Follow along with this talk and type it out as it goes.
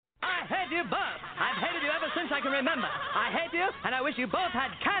hate you both. I've hated you ever since I can remember. I hate you, and I wish you both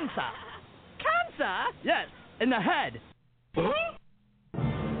had cancer. Cancer? Yes, in the head.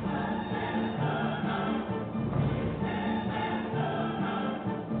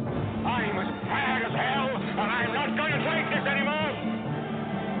 I'm as mad as hell, and I'm not going to take this anymore.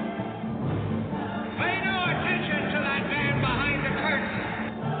 Pay no attention to that man behind the curtain.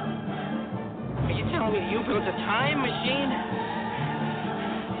 Are you telling me you built a time machine?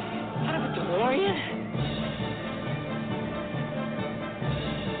 Out of a DeLorean?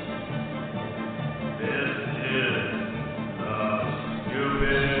 This is the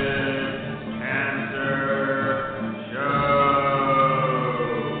Stupid Cancer Show.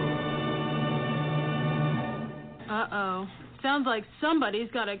 Uh-oh. Sounds like somebody's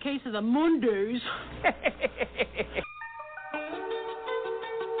got a case of the Mondays.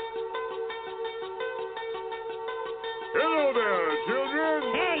 Hello there, children.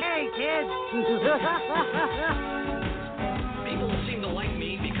 Hey, kids. People seem to like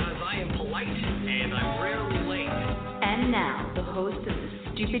me because I am polite and I'm rarely late. And now, the host of the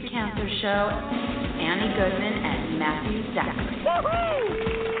Stupid Cancer Show, Annie Goodman and Matthew Zachary. Not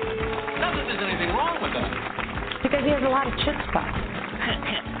that there's anything wrong with that. Because he has a lot of chutzpah.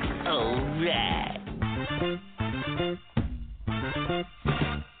 All right.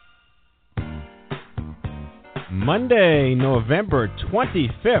 Monday, November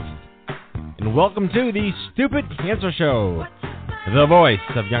 25th, and welcome to the Stupid Cancer Show, the voice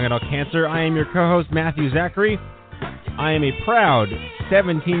of young adult cancer. I am your co-host, Matthew Zachary. I am a proud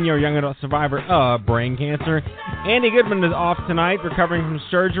 17-year young adult survivor of brain cancer. Annie Goodman is off tonight, recovering from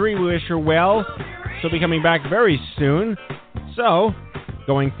surgery. We wish her well. She'll be coming back very soon. So,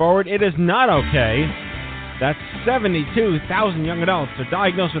 going forward, it is not okay that 72,000 young adults are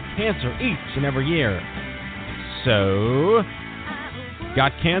diagnosed with cancer each and every year. So,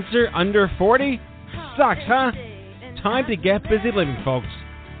 got cancer under 40? Sucks, huh? Time to get busy living, folks,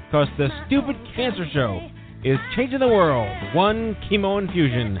 because the Stupid Cancer Show is changing the world one chemo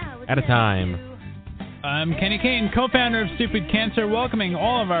infusion at a time. I'm Kenny Kane, co-founder of Stupid Cancer, welcoming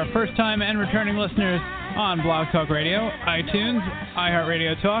all of our first-time and returning listeners on Blog Talk Radio, iTunes,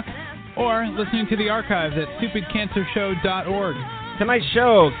 iHeartRadio Talk, or listening to the archives at stupidcancershow.org. Tonight's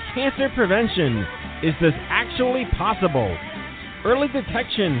show, cancer prevention. Is this actually possible? Early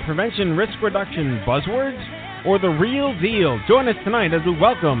detection, prevention, risk reduction, buzzwords, or the real deal? Join us tonight as we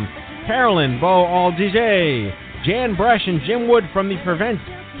welcome Carolyn Beau-Aldige, Jan Bresch, and Jim Wood from the Prevent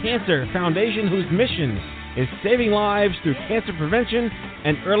Cancer Foundation, whose mission is saving lives through cancer prevention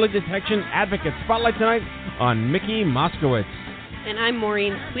and early detection advocate. Spotlight tonight on Mickey Moskowitz. And I'm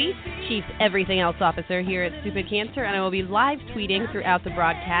Maureen Sweet, Chief Everything Else Officer here at Stupid Cancer, and I will be live tweeting throughout the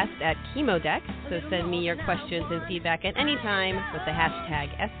broadcast at ChemoDeck, so send me your questions and feedback at any time with the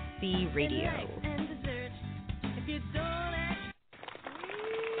hashtag SCRadio.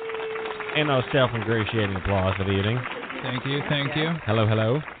 And our self-ingratiating applause of the evening. Thank you, thank you. Hello,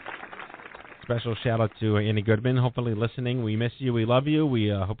 hello. Special shout-out to Annie Goodman, hopefully listening. We miss you, we love you, we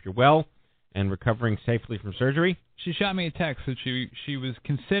hope you're well and recovering safely from surgery. She shot me a text that she was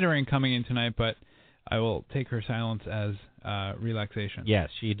considering coming in tonight, but I will take her silence as relaxation. Yes,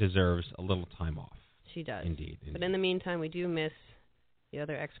 she deserves a little time off. She does. Indeed. But in the meantime, we do miss the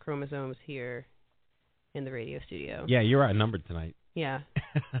other X chromosomes here in the radio studio. Yeah, you're outnumbered tonight. Yeah.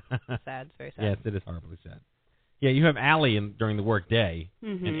 Sad. It's very sad. Yes, it is horribly sad. Yeah, you have Allie during the work day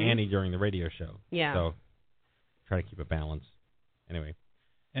Mm-hmm. and Annie during the radio show. Yeah. So try to keep a balance. Anyway,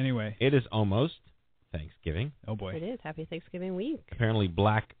 it is almost Thanksgiving. Oh, boy. It is. Happy Thanksgiving week. Apparently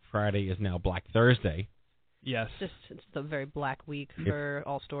Black Friday is now Black Thursday. Yes. It's a very black week for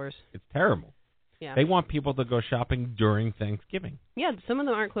all stores. It's terrible. Yeah. They want people to go shopping during Thanksgiving. Yeah, some of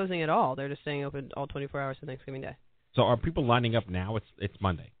them aren't closing at all. They're just staying open all 24 hours for Thanksgiving Day. So are people lining up now? It's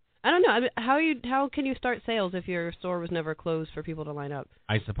Monday. I don't know. I mean, how can you start sales if your store was never closed for people to line up?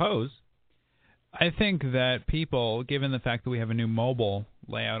 I suppose. I think that people, given the fact that we have a new mobile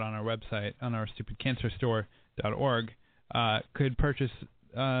layout on our website, on our stupidcancerstore.org, could purchase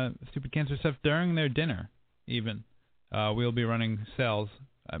Stupid Cancer stuff during their dinner, even. We'll be running sales,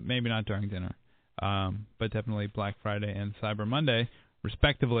 maybe not during dinner, but definitely Black Friday and Cyber Monday,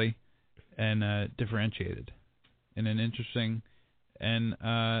 respectively, and differentiated in an interesting and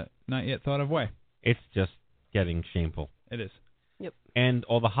not yet thought of way. It's just getting shameful. It is. Yep. And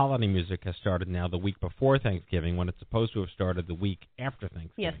all the holiday music has started now the week before Thanksgiving when it's supposed to have started the week after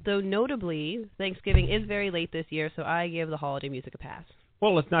Thanksgiving. Yes, though notably, Thanksgiving is very late this year, so I give the holiday music a pass.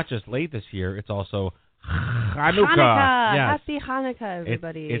 Well, it's not just late this year, it's also Hanukkah. Hanukkah! Yes. Happy Hanukkah,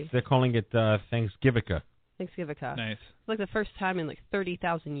 everybody. They're calling it Thanksgivica. Thanksgiving. Nice. It's like the first time in like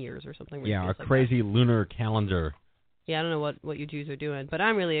 30,000 years or something. Yeah, our ridiculous like crazy lunar calendar. Yeah, I don't know what you Jews are doing, but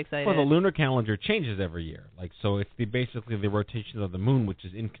I'm really excited. Well, the lunar calendar changes every year. So it's basically the rotation of the moon, which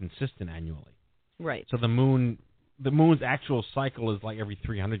is inconsistent annually. Right. So the moon's actual cycle is like every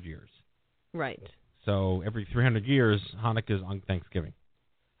 300 years. Right. So every 300 years, Hanukkah is on Thanksgiving.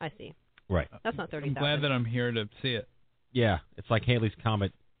 I see. Right. That's not 30,000. I'm glad that I'm here to see it. Yeah, it's like Halley's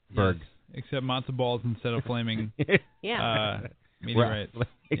Comet berg. Yes, except matzo balls instead of flaming meteorites.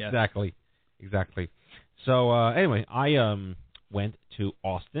 Exactly. So anyway, I went to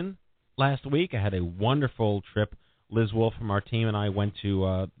Austin last week. I had a wonderful trip. Liz Wolf from our team and I went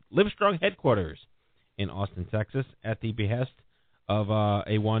to Livestrong headquarters in Austin, Texas, at the behest of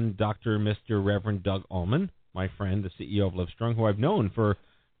a one Dr. Mr. Reverend Doug Ullman, my friend, the CEO of Livestrong, who I've known for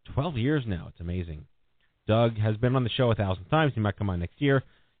 12 years now. It's amazing. Doug has been on the show 1,000 times. He might come on next year.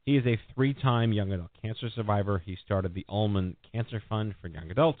 He is a 3-time young adult cancer survivor. He started the Ullman Cancer Fund for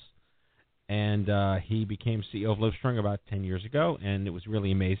young adults, and he became CEO of Livestrong about 10 years ago, and it was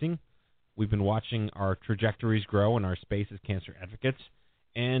really amazing. We've been watching our trajectories grow in our space as cancer advocates,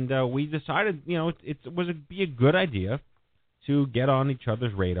 and we decided, it would be a good idea to get on each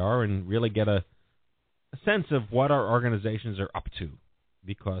other's radar and really get a sense of what our organizations are up to,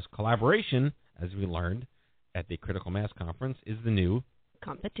 because collaboration, as we learned at the Critical Mass Conference, is the new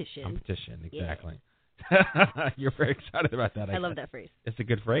competition. Exactly. Yeah. You're very excited about that. I love that phrase. It's a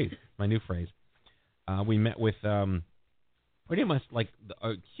good phrase. My new phrase. We met with pretty much like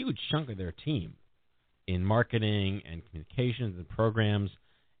a huge chunk of their team in marketing and communications and programs,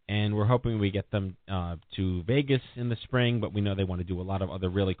 and we're hoping we get them to Vegas in the spring, but we know they want to do a lot of other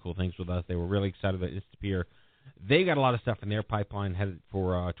really cool things with us. They were really excited about Instapeer. They got a lot of stuff in their pipeline headed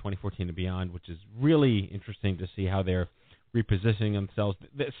for 2014 and beyond, which is really interesting to see how they're repositioning themselves.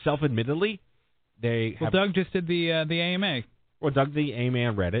 Self-admittedly, they have... Doug just did the AMA. Well, Doug, the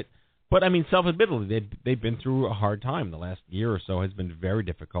AMA, read it. But, I mean, self-admittedly, they've been through a hard time. The last year or so has been very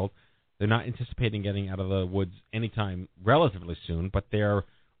difficult. They're not anticipating getting out of the woods anytime relatively soon, but they're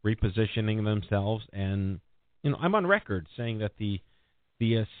repositioning themselves. And, I'm on record saying that the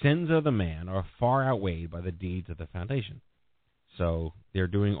sins of the man are far outweighed by the deeds of the foundation. So they're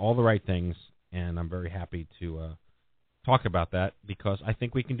doing all the right things, and I'm very happy to talk about that because I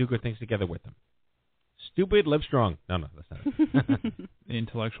think we can do good things together with them. Stupid Livestrong. No, that's not it. The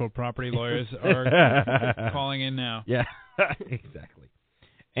intellectual property lawyers are calling in now. Yeah, exactly.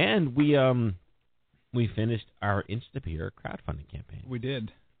 And we finished our Instapeer crowdfunding campaign. We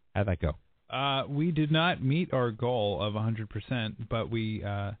did. How'd that go? We did not meet our goal of 100%, but we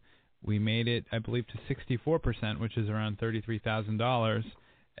made it, I believe, to 64%, which is around $33,000,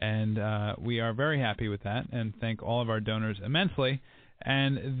 and we are very happy with that, and thank all of our donors immensely.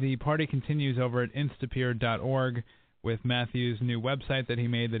 And the party continues over at instapeer.org with Matthew's new website that he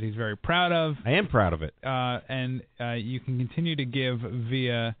made that he's very proud of. I am proud of it. And you can continue to give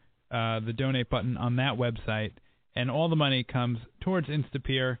via the donate button on that website, and all the money comes towards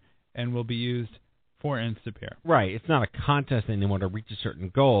Instapeer and will be used for Instapeer. Right. It's not a contest anymore to reach a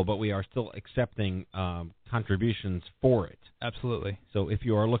certain goal, but we are still accepting contributions for it. Absolutely. So if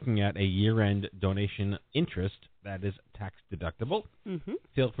you are looking at a year-end donation interest that is tax-deductible,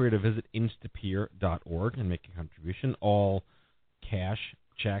 feel free to visit instapeer.org and make a contribution. All cash,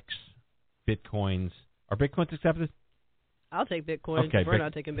 checks, bitcoins. Are bitcoins accepted? I'll take bitcoins. Okay, We're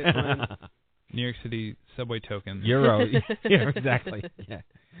not taking bitcoins. New York City subway tokens. Euro. Yeah, exactly. Yeah.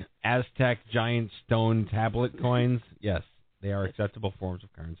 Aztec giant stone tablet coins. Yes, they are acceptable forms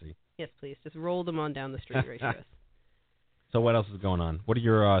of currency. Yes, please. Just roll them on down the street right to us. So what else is going on? What are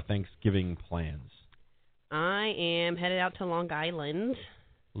your Thanksgiving plans? I am headed out to Long Island.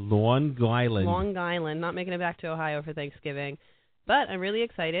 Long Island. Long Island. Not making it back to Ohio for Thanksgiving. But I'm really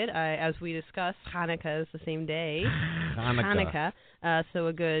excited. As we discussed, Hanukkah is the same day. Hanukkah. So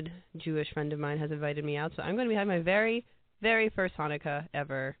a good Jewish friend of mine has invited me out. So I'm going to be having my very, very first Hanukkah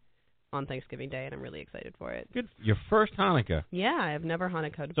ever on Thanksgiving Day, and I'm really excited for it. Good. Your first Hanukkah. Yeah, I have never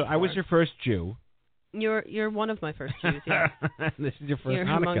Hanukkah'd before. So I was your first Jew. You're one of my first Jews, yeah. This is your first You're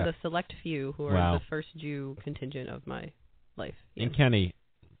Hanukkah. among the select few who are the first Jew contingent of my life. Yeah. And Kenny,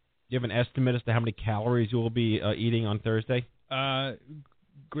 do you have an estimate as to how many calories you will be eating on Thursday?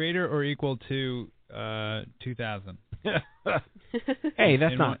 Greater or equal to 2,000. Hey,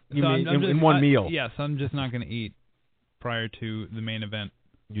 that's in one meal. Yes, I'm just not going to eat prior to the main event.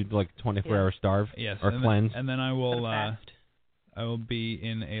 You'd like 24-hour starve? Yes. Or cleanse? And then I will be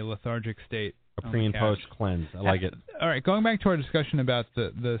in a lethargic state. A pre- and post cleanse. I like it. All right, going back to our discussion about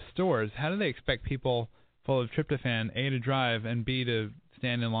the stores, how do they expect people full of tryptophan, A, to drive, and B, to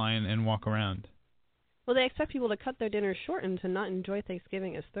stand in line and walk around? Well, they expect people to cut their dinner short and to not enjoy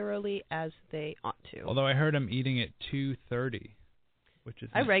Thanksgiving as thoroughly as they ought to. Although I heard I'm eating at 2:30, which is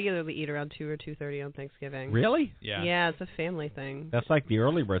I regularly eat around 2 or 2:30 on Thanksgiving. Really? Yeah. Yeah, it's a family thing. That's like the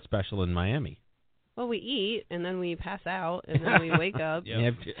early bird special in Miami. Well, we eat, and then we pass out, and then we wake up,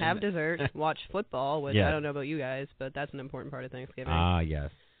 Yep. have dessert, watch football, which Yeah. I don't know about you guys, but that's an important part of Thanksgiving. Ah, yes.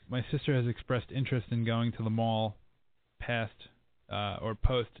 My sister has expressed interest in going to the mall past or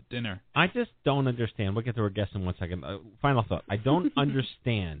post dinner. I just don't understand. We'll get to our guest in 1 second. Final thought. I don't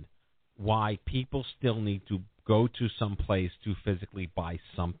understand why people still need to go to some place to physically buy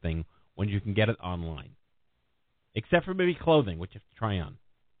something when you can get it online. Except for maybe clothing, which you have to try on.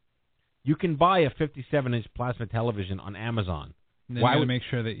 You can buy a 57-inch plasma television on Amazon. And then you got to make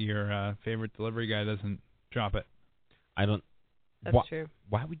sure that your favorite delivery guy doesn't drop it. I don't. That's true.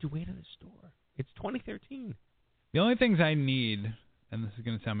 Why would you wait at a store? It's 2013. The only things I need, and this is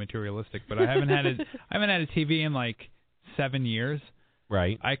going to sound materialistic, but I haven't had a TV in like 7 years.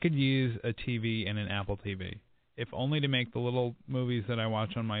 Right. I could use a TV and an Apple TV, if only to make the little movies that I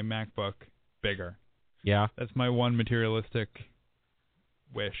watch on my MacBook bigger. Yeah. That's my one materialistic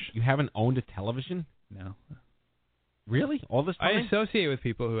wish. You haven't owned a television? No. Really? All this time? I associate with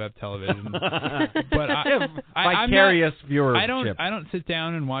people who have television, but vicarious viewership. I don't sit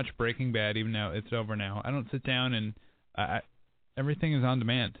down and watch Breaking Bad, even though it's over now. I don't sit down and everything is on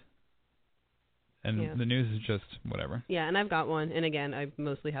demand, and the news is just whatever. Yeah, and I've got one, and again, I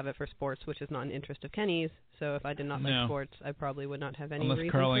mostly have it for sports, which is not an interest of Kenny's. So if I did not like sports, I probably would not have any unless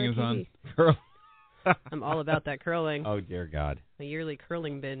reason curling for a is TV. on. Curl. I'm all about that curling. Oh dear God! A yearly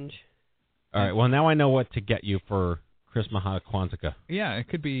curling binge. All right. Well, now I know what to get you for Christmas Kwanzaa. Yeah, it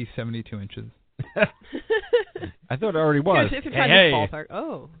could be 72 inches. I thought it already was. If you're trying to ballpark.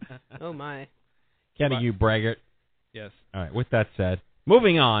 Oh my. Kenny, you braggart. Yes. All right. With that said,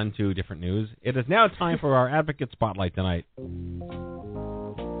 moving on to different news. It is now time for our advocate spotlight tonight.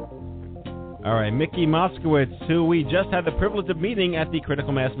 All right, Mickey Moskowitz, who we just had the privilege of meeting at the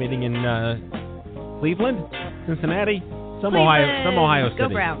Critical Mass meeting in Cleveland, Cincinnati, some Ohio City. Go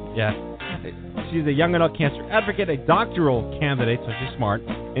Browns. Yeah. She's a young adult cancer advocate, a doctoral candidate, so she's smart,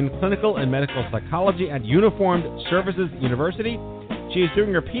 in clinical and medical psychology at Uniformed Services University. She is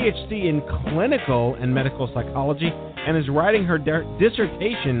doing her PhD in clinical and medical psychology and is writing her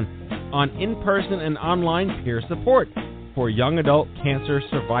dissertation on in-person and online peer support for young adult cancer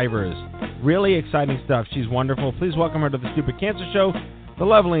survivors. Really exciting stuff. She's wonderful. Please welcome her to the Stupid Cancer Show, the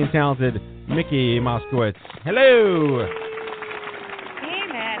lovely and talented Mickey Moskowitz. Hello. Hey,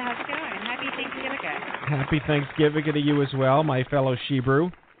 Matt. How's it going? Happy Thanksgiving. Happy Thanksgiving to you as well, my fellow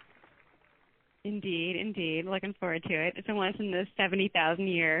Shebrew. Indeed. Looking forward to it. It's a once in the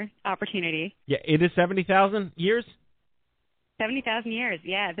 70,000-year opportunity. Yeah, it is 70,000 years? 70,000 years.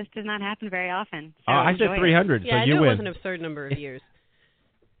 Yeah, this does not happen very often. So I said 300, yeah, so you I knew win. it was an absurd number of years.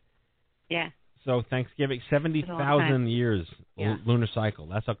 Yeah. So Thanksgiving, 70,000 years lunar cycle.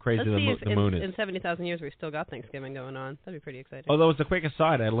 That's how crazy the moon is. In 70,000 years, we've still got Thanksgiving going on. That'd be pretty exciting. Although, as a quick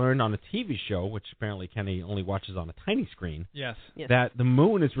aside, I learned on a TV show, which apparently Kenny only watches on a tiny screen, yes. that the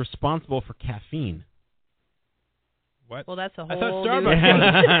moon is responsible for caffeine. What? Well, that's a whole. I thought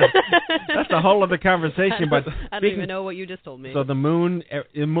Starbucks. That's a whole other conversation. But I don't even know what you just told me. So the moon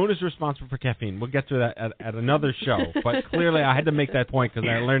is responsible for caffeine. We'll get to that at another show. But clearly, I had to make that point because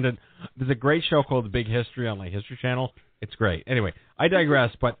I learned it. There's a great show called The Big History on the History Channel. It's great. Anyway, I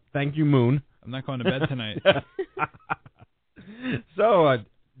digress. But thank you, Moon. I'm not going to bed tonight. So,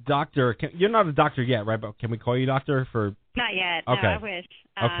 Doctor, you're not a doctor yet, right? But can we call you Doctor for? Not yet. Okay. No, I wish.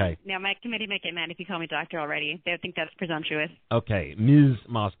 Okay. Now, my committee might get mad if you call me doctor already. They would think that's presumptuous. Okay, Ms.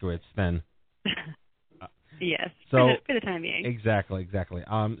 Moskowitz, then. Yes, so, for the time being. Exactly.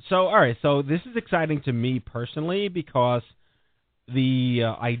 So, all right, so this is exciting to me personally because the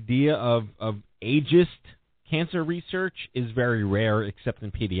idea of ageist cancer research is very rare except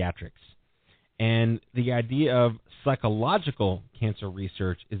in pediatrics. And the idea of psychological cancer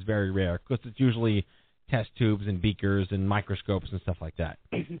research is very rare because it's usually test tubes and beakers and microscopes and stuff like that.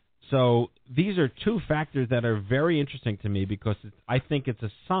 So these are two factors that are very interesting to me because I think it's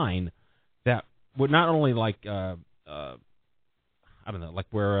a sign that we're not only like, I don't know, like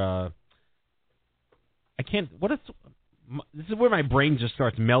we're, this is where my brain just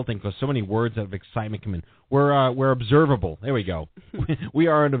starts melting because so many words of excitement come in. We're observable. There we go. We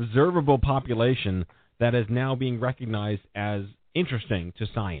are an observable population that is now being recognized as interesting to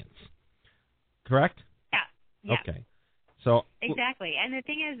science. Correct? Yeah. Okay. So exactly. And the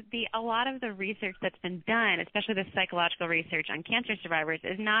thing is, a lot of the research that's been done, especially the psychological research on cancer survivors,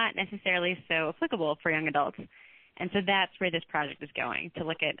 is not necessarily so applicable for young adults. And so that's where this project is going, to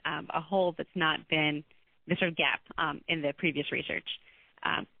look at a hole that's not been the sort of gap in the previous research.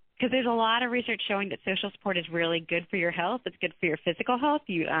 Because there's a lot of research showing that social support is really good for your health. It's good for your physical health.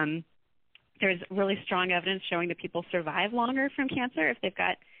 There's really strong evidence showing that people survive longer from cancer if they've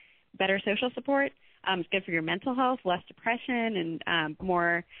got better social support. It's good for your mental health, less depression, and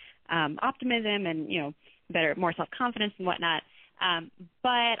more optimism, and more self-confidence and whatnot.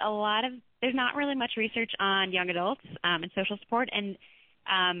 But there's not really much research on young adults and social support. And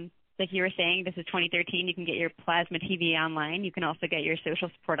like you were saying, this is 2013. You can get your plasma TV online. You can also get your social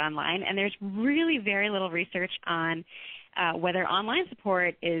support online. And there's really very little research on whether online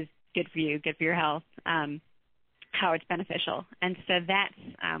support is good for you, good for your health, how it's beneficial. And so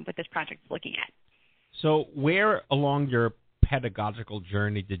that's what this project is looking at. So where along your pedagogical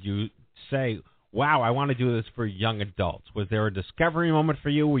journey did you say, wow, I want to do this for young adults? Was there a discovery moment for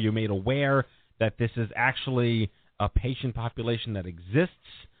you? Were you made aware that this is actually a patient population that exists?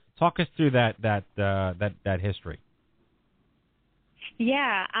 Talk us through that history.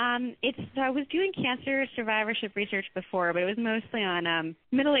 Yeah, so I was doing cancer survivorship research before, but it was mostly on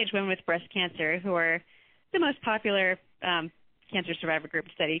middle-aged women with breast cancer, who are the most popular cancer survivor group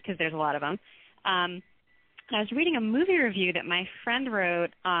to study because there's a lot of them. And I was reading a movie review that my friend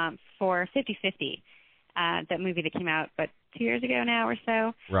wrote for 50/50, that movie that came out, 2 years ago now or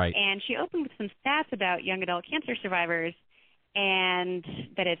so. Right. And she opened with some stats about young adult cancer survivors, and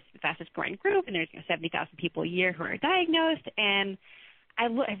that it's the fastest growing group, and there's 70,000 people a year who are diagnosed. And I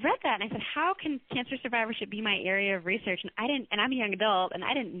read that, and I said, how can cancer survivorship be my area of research? And I'm a young adult, and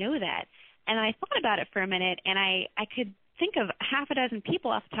I didn't know that. And I thought about it for a minute, and I could think of half a dozen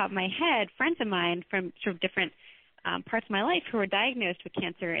people off the top of my head, friends of mine from sort of different parts of my life, who were diagnosed with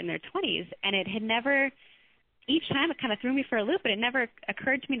cancer in their 20s. And it had never, each time it kind of threw me for a loop, but it never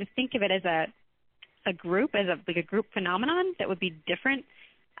occurred to me to think of it as a group, as a group phenomenon that would be different,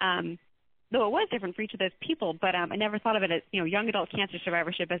 though it was different for each of those people. But I never thought of it as, young adult cancer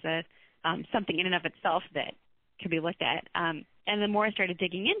survivorship as a something in and of itself that could be looked at. And the more I started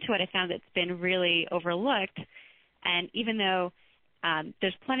digging into it, I found that it's been really overlooked. And even though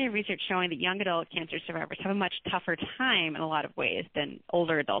there's plenty of research showing that young adult cancer survivors have a much tougher time in a lot of ways than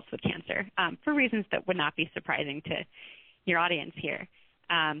older adults with cancer, for reasons that would not be surprising to your audience here.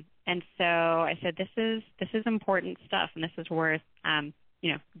 And so I said, this is important stuff, and this is worth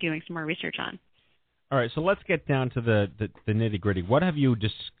doing some more research on. All right, so let's get down to the nitty-gritty. What have you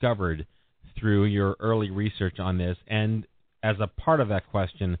discovered through your early research on this? And as a part of that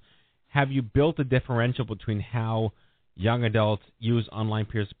question, have you built a differential between how young adults use online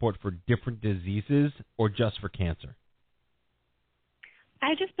peer support for different diseases or just for cancer?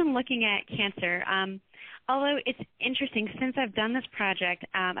 I've just been looking at cancer. Although it's interesting, since I've done this project,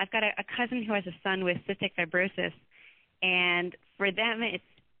 I've got a cousin who has a son with cystic fibrosis, and for them it's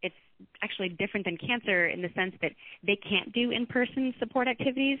actually different than cancer in the sense that they can't do in-person support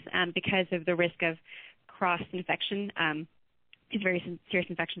activities because of the risk of cross-infection. These very serious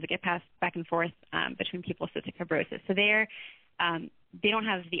infections that get passed back and forth between people with cystic fibrosis. So they don't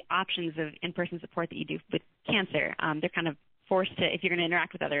have the options of in-person support that you do with cancer. They're kind of forced to, if you're going to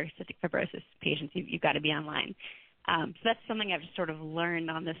interact with other cystic fibrosis patients, you've got to be online. So that's something I've just sort of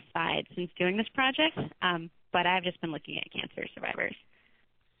learned on this side since doing this project, but I've just been looking at cancer survivors.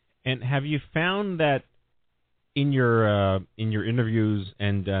 And have you found that in your interviews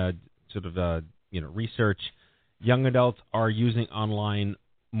and research, young adults are using online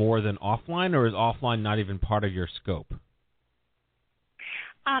more than offline, or is offline not even part of your scope?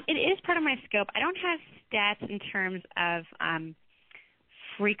 It is part of my scope. I don't have stats in terms of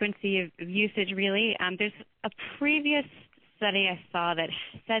frequency of usage, really. There's a previous study I saw that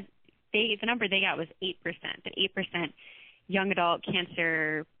said the number they got was 8%, that 8% young adult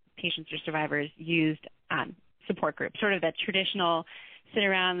cancer patients or survivors used support groups, sort of that traditional sit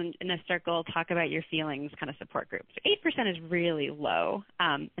around in a circle, talk about your feelings kind of support group. So 8% is really low,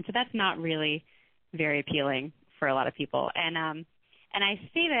 and so that's not really very appealing for a lot of people. And I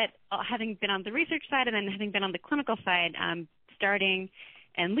say that having been on the research side and then having been on the clinical side, starting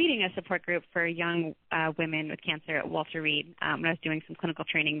and leading a support group for young women with cancer at Walter Reed when I was doing some clinical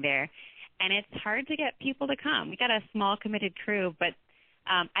training there. And it's hard to get people to come. We got a small committed crew, but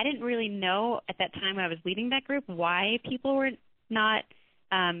I didn't really know at that time when I was leading that group why people were not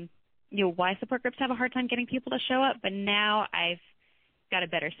why support groups have a hard time getting people to show up, but now I've got a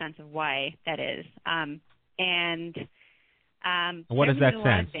better sense of why that is. What is that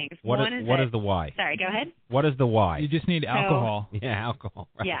sense? What is the why? Sorry, go ahead. What is the why? You just need alcohol. Yeah, alcohol.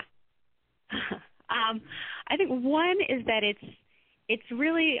 Right. Yeah. I think one is that it's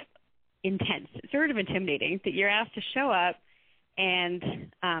really intense, sort of intimidating, that you're asked to show up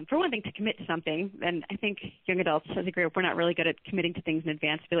and, for one thing, to commit to something. And I think young adults as a group, we're not really good at committing to things in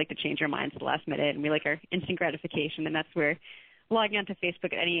advance. We like to change our minds at the last minute, and we like our instant gratification, and that's where logging onto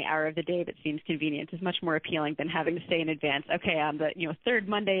Facebook at any hour of the day that seems convenient is much more appealing than having to say in advance, okay, on the third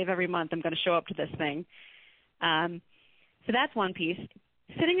Monday of every month, I'm going to show up to this thing. So that's one piece.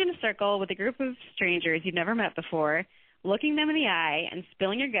 Sitting in a circle with a group of strangers you've never met before, looking them in the eye and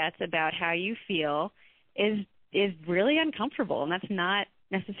spilling your guts about how you feel is really uncomfortable, and that's not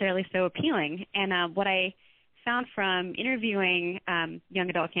necessarily so appealing. And what I found from interviewing young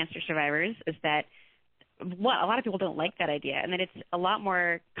adult cancer survivors is that a lot of people don't like that idea, and that it's a lot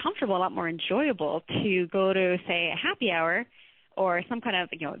more comfortable, a lot more enjoyable to go to, say, a happy hour or some kind of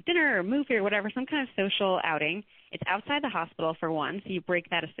dinner or movie or whatever, some kind of social outing. It's outside the hospital for one, so you break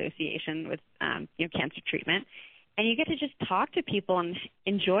that association with cancer treatment, and you get to just talk to people and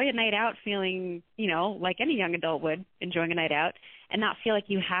enjoy a night out, feeling like any young adult would, enjoying a night out, and not feel like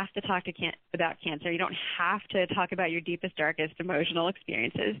you have to talk about cancer. You don't have to talk about your deepest, darkest emotional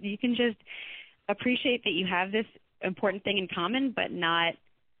experiences. You can just appreciate that you have this important thing in common, but not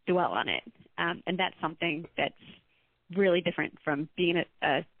dwell on it. And that's something that's really different from being in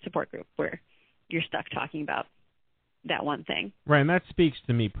a support group where you're stuck talking about that one thing. Right, and that speaks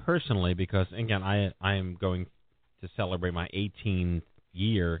to me personally because, again, I am going to celebrate my 18th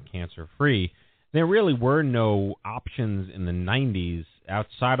year cancer-free. There really were no options in the 90s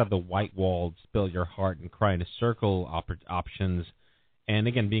outside of the white-walled spill your heart and cry in a circle options. And,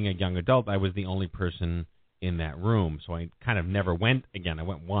 again, being a young adult, I was the only person in that room, so I kind of never went again. I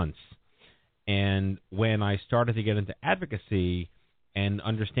went once. And when I started to get into advocacy and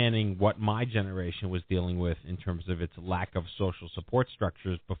understanding what my generation was dealing with in terms of its lack of social support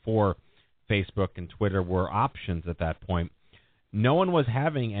structures before Facebook and Twitter were options at that point, no one was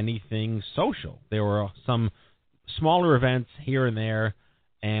having anything social. There were some smaller events here and there,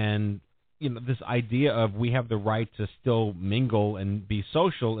 and this idea of we have the right to still mingle and be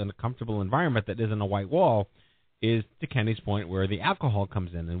social in a comfortable environment that isn't a white wall is, to Kenny's point, where the alcohol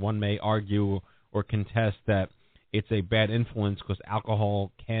comes in. And one may argue or contest that it's a bad influence because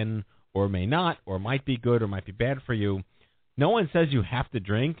alcohol can or may not or might be good or might be bad for you. No one says you have to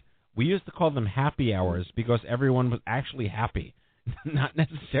drink. We used to call them happy hours because everyone was actually happy, not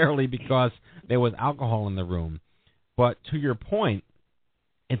necessarily because there was alcohol in the room. But to your point,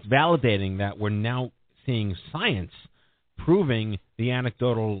 it's validating that we're now seeing science proving the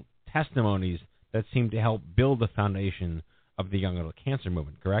anecdotal testimonies that seem to help build the foundation of the young adult cancer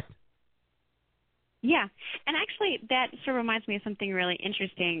movement, correct? Yeah, and actually that sort of reminds me of something really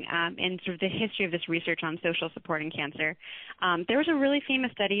interesting in sort of the history of this research on social support in cancer. There was a really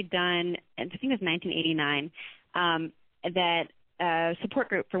famous study done, I think it was 1989, that a support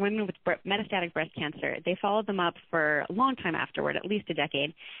group for women with metastatic breast cancer, they followed them up for a long time afterward, at least a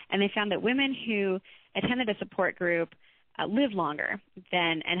decade, and they found that women who attended a support group lived longer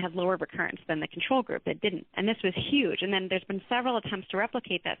and had lower recurrence than the control group that didn't. And this was huge. And then there's been several attempts to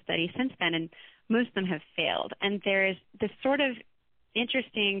replicate that study since then, and most of them have failed. And there's this sort of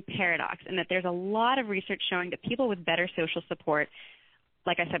interesting paradox in that there's a lot of research showing that people with better social support,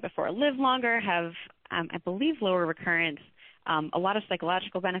 like I said before, live longer, have, I believe, lower recurrence, a lot of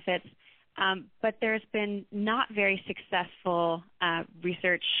psychological benefits. But there's been not very successful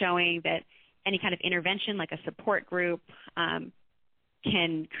research showing that any kind of intervention like a support group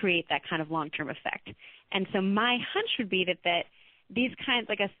can create that kind of long-term effect. And so my hunch would be that these kinds,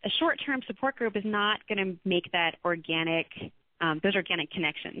 like a short-term support group is not going to make that those organic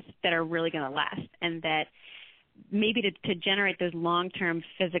connections that are really going to last, and that maybe to generate those long-term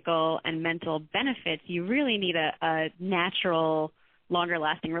physical and mental benefits, you really need a natural,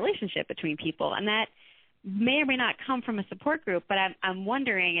 longer-lasting relationship between people. And that may or may not come from a support group, but I'm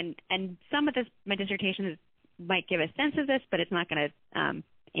wondering, and some of this, my dissertation might give a sense of this, but it's not going to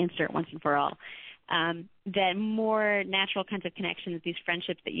answer it once and for all, that more natural kinds of connections, these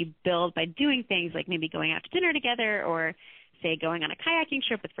friendships that you build by doing things like maybe going out to dinner together or, say, going on a kayaking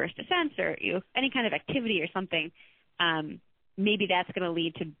trip with First Defense or any kind of activity or something, maybe that's going to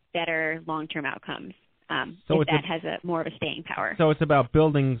lead to better long-term outcomes. So if that has more of a staying power. So it's about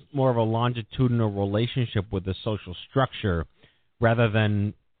building more of a longitudinal relationship with the social structure rather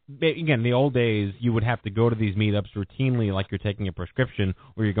than, again, the old days, you would have to go to these meetups routinely like you're taking a prescription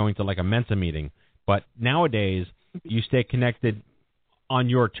or you're going to like a Mensa meeting. But nowadays, you stay connected on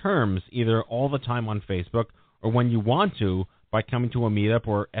your terms, either all the time on Facebook or when you want to by coming to a meetup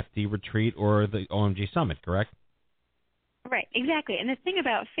or FD retreat or the OMG Summit, correct? Right, exactly. And the thing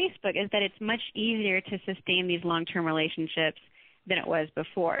about Facebook is that it's much easier to sustain these long-term relationships than it was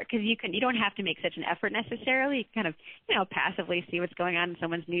before, because you don't have to make such an effort necessarily. You can kind of passively see what's going on in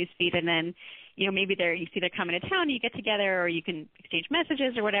someone's news feed, and then maybe you see they're coming to town, and you get together, or you can exchange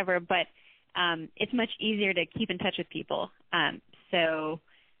messages or whatever. But it's much easier to keep in touch with people. So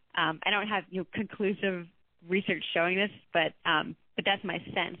I don't have conclusive research showing this, but that's my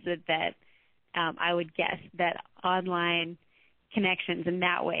sense that I would guess that online connections in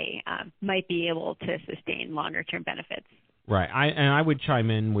that way might be able to sustain longer-term benefits. Right. I would chime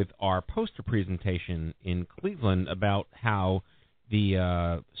in with our poster presentation in Cleveland about how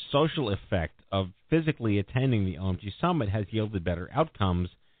the social effect of physically attending the OMG Summit has yielded better outcomes,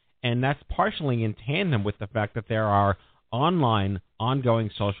 and that's partially in tandem with the fact that there are online, ongoing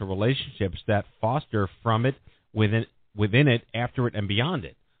social relationships that foster from it, within it, after it, and beyond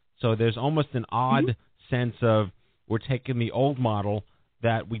it. So there's almost an odd sense of we're taking the old model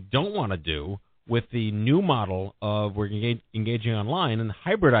that we don't want to do with the new model of we're engaging online and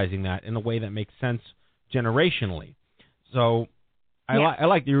hybridizing that in a way that makes sense generationally. So I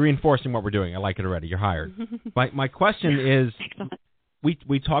like you're reinforcing what we're doing. I like it already. You're hired. My question is,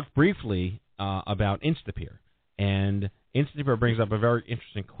 we talked briefly about Instapeer, and Instapeer brings up a very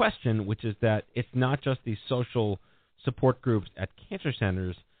interesting question, which is that it's not just these social support groups at cancer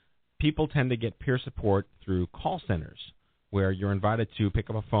centers. People tend to get peer support through call centers, where you're invited to pick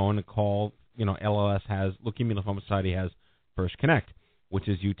up a phone and call. LLS has, Leukemia Lymphoma Society has First Connect, which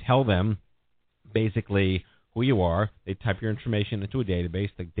is you tell them basically who you are. They type your information into a database.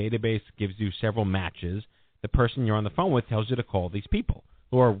 The database gives you several matches. The person you're on the phone with tells you to call these people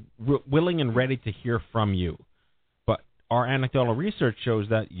who are willing and ready to hear from you. But our anecdotal research shows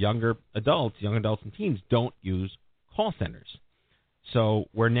that young adults and teens don't use call centers. So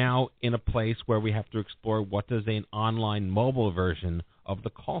we're now in a place where we have to explore what does an online mobile version of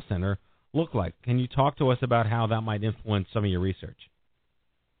the call center look like. Can you talk to us about how that might influence some of your research?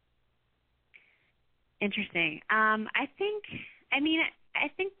 Interesting. I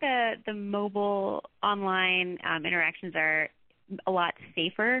think the mobile online interactions are a lot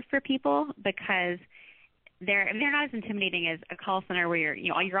safer for people because they're not as intimidating as a call center where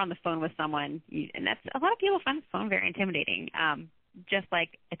you're on the phone with someone, and that's a lot of people find the phone very intimidating. Just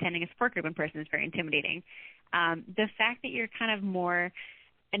like attending a support group in person is very intimidating. The fact that you're kind of more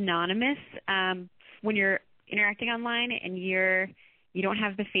anonymous when you're interacting online and you don't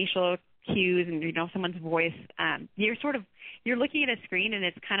have the facial cues and someone's voice, you're looking at a screen and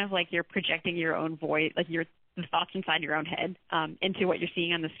it's kind of like you're projecting your own voice, like the thoughts inside your own head into what you're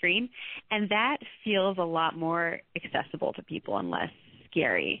seeing on the screen, and that feels a lot more accessible to people and less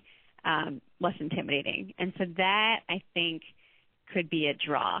scary, less intimidating. And so that, I think, could be a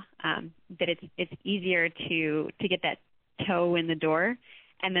draw, that it's easier to get that toe in the door,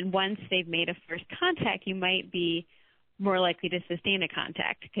 and then once they've made a first contact, you might be more likely to sustain a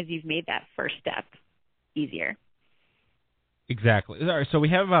contact because you've made that first step easier. Exactly. All right, so we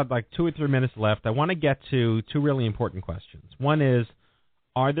have about 2 or 3 minutes left. I want to get to 2 really important questions. One is,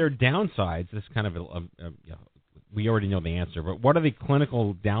 are there downsides? This is kind of we already know the answer, but what are the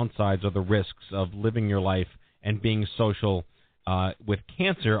clinical downsides or the risks of living your life and being social with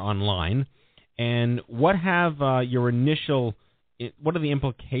cancer online? And what have what are the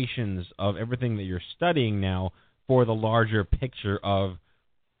implications of everything that you're studying now for the larger picture of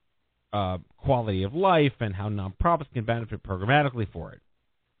quality of life and how nonprofits can benefit programmatically for it?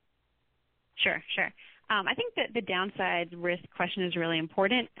 Sure. I think that the downside risk question is really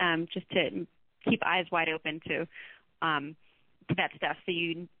important, just to keep eyes wide open to that stuff so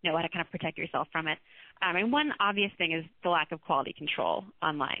you know how to kind of protect yourself from it. And one obvious thing is the lack of quality control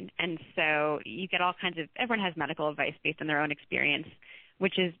online. And so you get all kinds of – everyone has medical advice based on their own experience,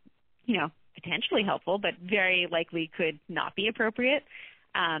 which is, potentially helpful, but very likely could not be appropriate.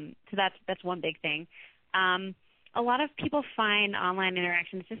 So that's one big thing. A lot of people find online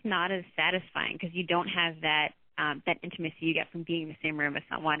interactions just not as satisfying because you don't have that intimacy you get from being in the same room as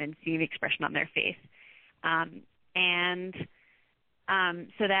someone and seeing the expression on their face.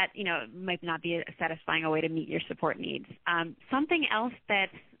 So that, might not be a satisfying way to meet your support needs. Something else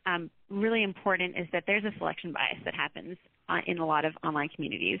that's really important is that there's a selection bias that happens in a lot of online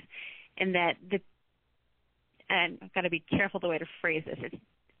communities, and that and I've got to be careful the way to phrase this,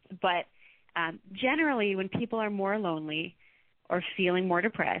 but generally when people are more lonely or feeling more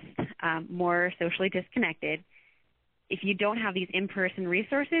depressed, more socially disconnected, if you don't have these in-person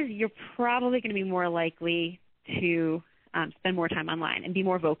resources, you're probably going to be more likely to spend more time online and be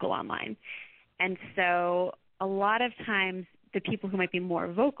more vocal online. And so a lot of times the people who might be more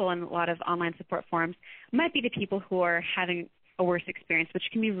vocal in a lot of online support forums might be the people who are having a worse experience, which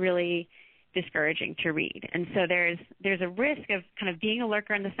can be really discouraging to read. And so there's a risk of kind of being a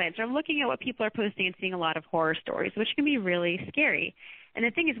lurker on the sites or looking at what people are posting and seeing a lot of horror stories, which can be really scary. And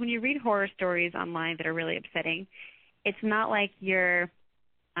the thing is, when you read horror stories online that are really upsetting, it's not like you're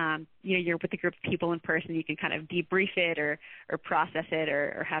with a group of people in person. You can kind of debrief it or process it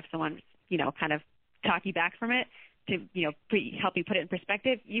or have someone, kind of talk you back from it to, help you put it in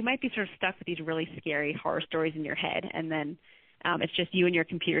perspective. You might be sort of stuck with these really scary horror stories in your head, and then it's just you and your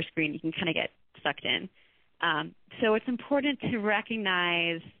computer screen. You can kind of get sucked in. So it's important to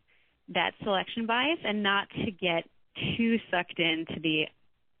recognize that selection bias and not to get too sucked into the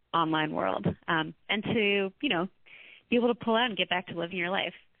online world, and to, be able to pull out and get back to living your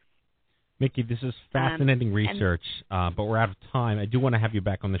life. Mickey, this is fascinating research, but we're out of time. I do want to have you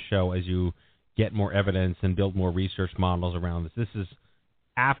back on the show as you get more evidence and build more research models around this. This is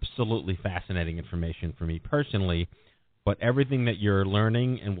absolutely fascinating information for me personally, but everything that you're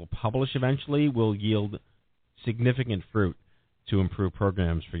learning and will publish eventually will yield significant fruit to improve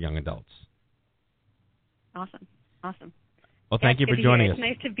programs for young adults. Awesome. Well, thank you for joining us. It's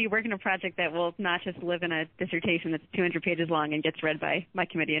nice to be working on a project that will not just live in a dissertation that's 200 pages long and gets read by my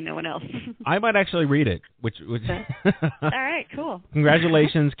committee and no one else. I might actually read it. Which All right, cool.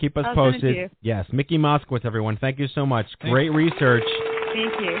 Congratulations. Keep us posted. Send it to you. Yes, Mickey Moskowitz, everyone. Thank you so much. Great research.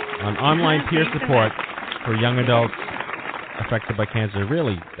 Thank you. On online peer support for young adults affected by cancer.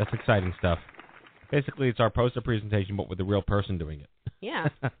 Really, that's exciting stuff. Basically, it's our poster presentation, but with a real person doing it. Yeah,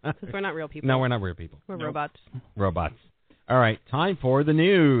 because we're not real people. No, we're not real people. We're robots. Robots. All right, time for the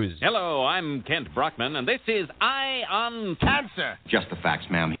news. Hello, I'm Kent Brockman, and this is Eye on Cancer. Just the facts,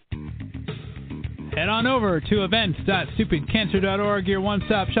 ma'am. Head on over to events.stupidcancer.org, your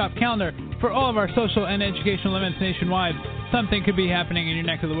one-stop shop calendar for all of our social and educational events nationwide. Something could be happening in your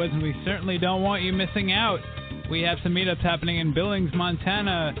neck of the woods, and we certainly don't want you missing out. We have some meetups happening in Billings,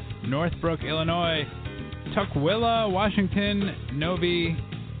 Montana, Northbrook, Illinois, Tukwila, Washington, Novi,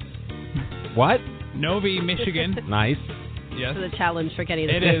 Michigan. Nice. Yes. It's a challenge for getting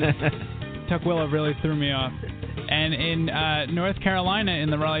it is. Tukwila really threw me off. And in North Carolina, in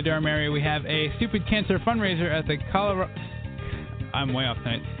the Raleigh-Durham area, we have a Stupid Cancer fundraiser at the I'm way off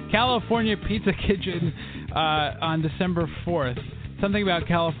tonight. California Pizza Kitchen on December 4th. Something about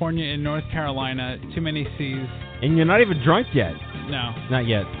California in North Carolina. Too many C's. And you're not even drunk yet. No. Not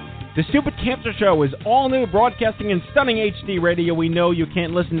yet. The Stupid Cancer Show is all new, broadcasting in stunning HD radio. We know you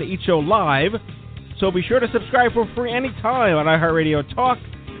can't listen to each show live, so be sure to subscribe for free anytime on iHeartRadio Talk,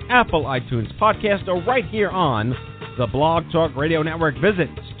 Apple iTunes Podcast, or right here on the Blog Talk Radio Network. Visit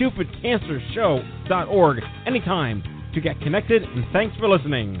stupidcancershow.org anytime to get connected, and thanks for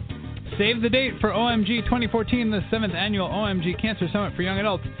listening. Save the date for OMG 2014, the 7th annual OMG Cancer Summit for Young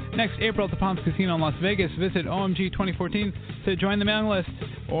Adults, next April at the Palms Casino in Las Vegas. Visit OMG 2014 to join the mailing list,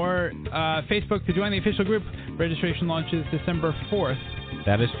 or Facebook to join the official group. Registration launches December 4th.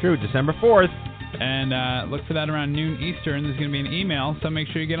 That is true, December 4th. And look for that around noon Eastern. There's going to be an email, so make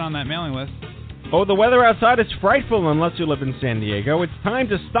sure you get on that mailing list. Oh, the weather outside is frightful unless you live in San Diego. It's time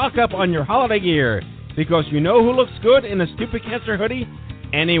to stock up on your holiday gear, because you know who looks good in a Stupid Cancer hoodie?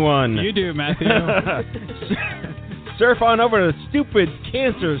 Anyone. You do, Matthew. Surf on over to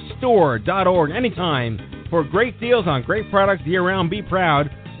stupidcancerstore.org anytime for great deals on great products year-round. Be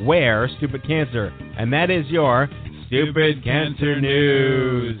proud. Wear Stupid Cancer. And that is your Stupid Cancer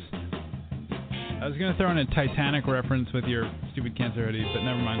News. I was going to throw in a Titanic reference with your Stupid Cancer hoodie, but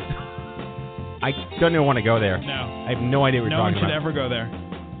never mind. I don't even want to go there. No. I have no idea what you're talking about. No one should ever go there.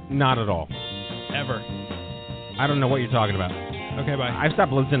 Not at all. Ever. I don't know what you're talking about. Okay, bye. I've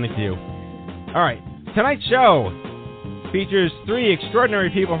stopped listening to you. All right. Tonight's show features three extraordinary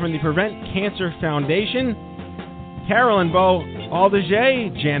people from the Prevent Cancer Foundation. Carolyn Bo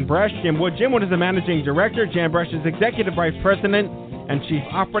Aldersjay, Jan Bresch, Jim Wood. Jim Wood is the managing director. Jan Bresch is executive vice president and chief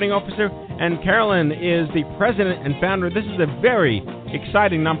operating officer. And Carolyn is the president and founder. This is a very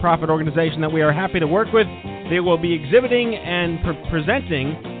exciting nonprofit organization that we are happy to work with. They will be exhibiting and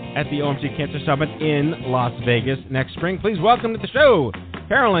presenting at the OMG Cancer Summit in Las Vegas next spring. Please welcome to the show,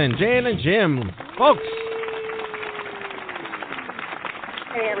 Carolyn, Jan, and Jim. Folks.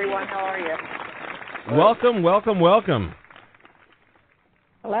 Hey, everyone. How are you? Welcome, welcome, welcome.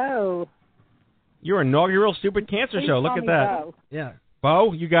 Hello. Your inaugural Stupid Cancer Please Show. Look call at me that. Bo. Yeah.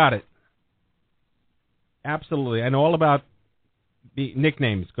 Bo, you got it. Absolutely. I know all about the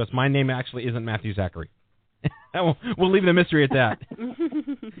nicknames because my name actually isn't Matthew Zachary. We'll leave the mystery at that.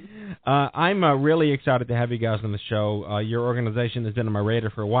 I'm really excited to have you guys on the show. Your organization has been on my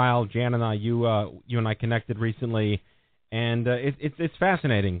radar for a while. Jan and I, you and I connected recently, and it's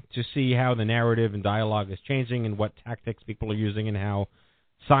fascinating to see how the narrative and dialogue is changing and what tactics people are using and how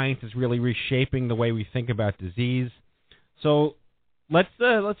Science is really reshaping the way we think about disease. So let's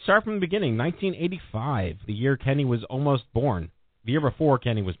start from the beginning. 1985, the year Kenny was almost born. The year before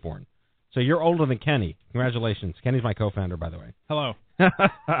Kenny was born. So you're older than Kenny. Congratulations. Kenny's my co-founder, by the way. Hello.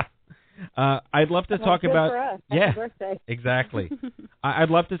 I'd love to talk about. For us. Yeah, Happy birthday. Exactly. I'd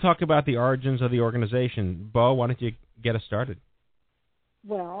love to talk about the origins of the organization. Bo, why don't you get us started?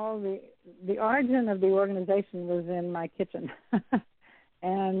 Well, the origin of the organization was in my kitchen,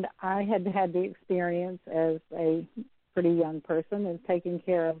 and I had had the experience as a pretty young person of taking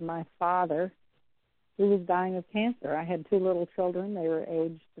care of my father, who was dying of cancer. I had 2 little children. They were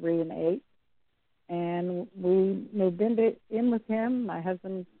aged 3 and 8, and we moved in with him. My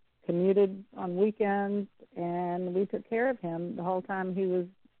husband commuted on weekends, and we took care of him the whole time he was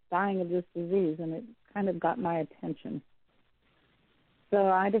dying of this disease, and it kind of got my attention. So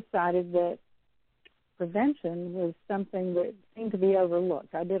I decided that prevention was something that seemed to be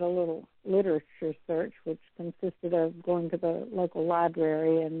overlooked. I did a little literature search, which consisted of going to the local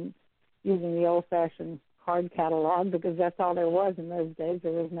library and using the old-fashioned card catalog, because that's all there was in those days.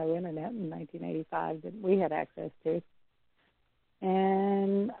 There was no internet in 1985 that we had access to.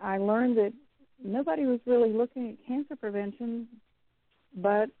 And I learned that nobody was really looking at cancer prevention,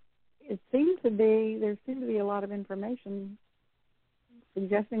 but there seemed to be a lot of information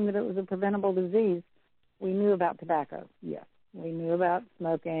suggesting that it was a preventable disease. We knew about tobacco, yes. We knew about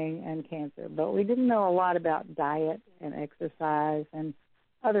smoking and cancer, but we didn't know a lot about diet and exercise and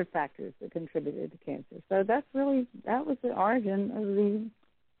other factors that contributed to cancer. So that was the origin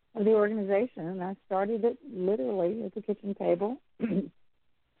of the organization, and I started it literally at the kitchen table.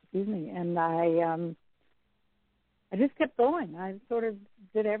 Excuse me, and I just kept going. I sort of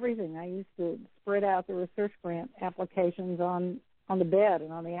did everything. I used to spread out the research grant applications on the bed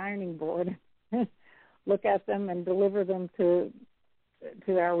and on the ironing board, look at them and deliver them to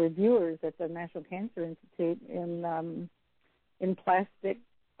our reviewers at the National Cancer Institute in plastic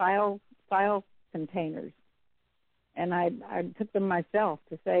file containers. And I took them myself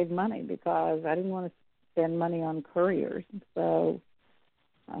to save money because I didn't want to spend money on couriers. So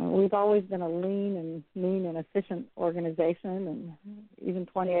we've always been a lean and mean and efficient organization, and even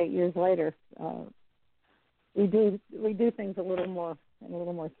 28 years later, we do things in a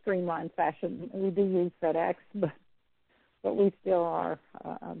little more streamlined fashion. We do use FedEx, but we still are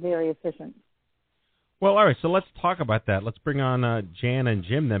very efficient. Well, all right, so let's talk about that. Let's bring on Jan and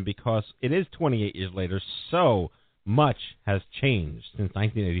Jim then, because it is 28 years later, so much has changed since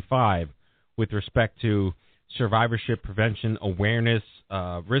 1985 with respect to survivorship, prevention, awareness,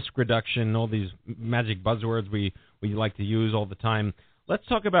 risk reduction, all these magic buzzwords we like to use all the time. Let's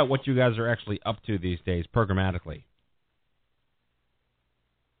talk about what you guys are actually up to these days programmatically.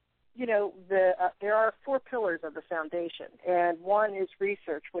 You know, there are 4 pillars of the foundation, and one is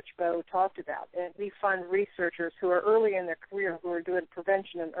research, which Bo talked about. And we fund researchers who are early in their career who are doing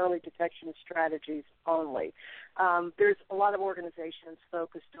prevention and early detection strategies only. There's a lot of organizations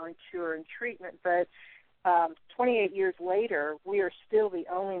focused on cure and treatment, but 28 years later, we are still the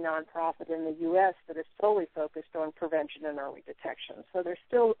only nonprofit in the U.S. that is solely focused on prevention and early detection. So there's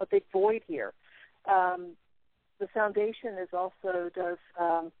still a big void here. The foundation does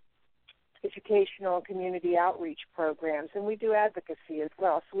educational and community outreach programs, and we do advocacy as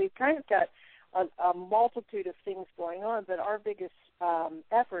well. So we've kind of got a multitude of things going on, but our biggest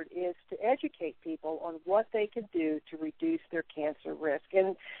effort is to educate people on what they can do to reduce their cancer risk.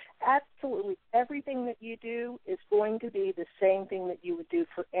 And absolutely everything that you do is going to be the same thing that you would do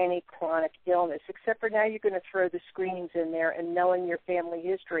for any chronic illness, except for now you're going to throw the screenings in there and knowing your family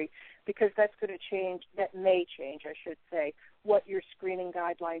history, because that may change, I should say, what your screening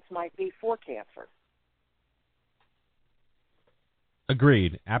guidelines might be for cancer.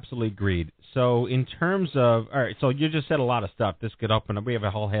 Agreed. Absolutely agreed. So in terms of, all right, so you just said a lot of stuff. This could open up. We have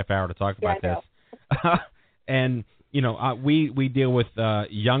a whole half hour to talk about this. And, you know, we deal with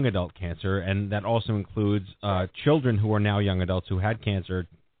young adult cancer, and that also includes children who are now young adults who had cancer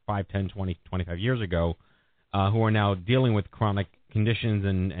 5, 10, 20, 25 years ago, who are now dealing with chronic conditions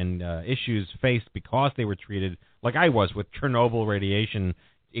and issues faced because they were treated, like I was, with Chernobyl radiation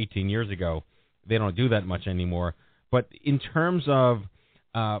 18 years ago. They don't do that much anymore. But in terms of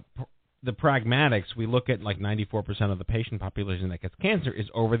the pragmatics, we look at like 94% of the patient population that gets cancer is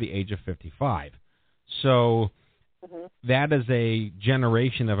over the age of 55. So that is a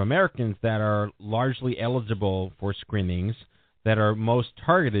generation of Americans that are largely eligible for screenings, that are most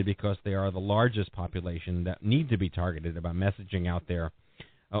targeted because they are the largest population that need to be targeted about messaging out there.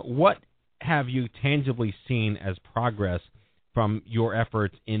 What have you tangibly seen as progress from your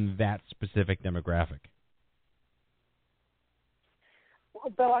efforts in that specific demographic?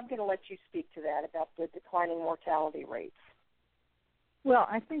 Bo, I'm going to let you speak to that about the declining mortality rates. Well,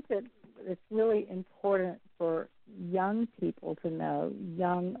 I think that it's really important for young people to know,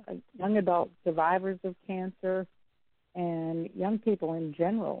 young adult survivors of cancer and young people in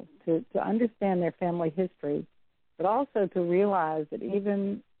general, to understand their family history, but also to realize that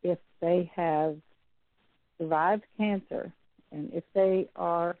even if they have survived cancer and if they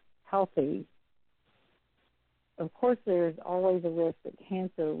are healthy, of course there's always a risk that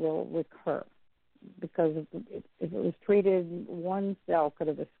cancer will recur, because if it was treated, one cell could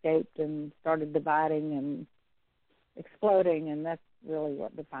have escaped and started dividing and exploding, and that's really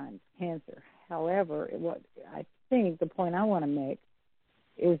what defines cancer. However, what I think the point I want to make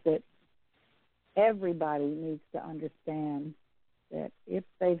is that everybody needs to understand that if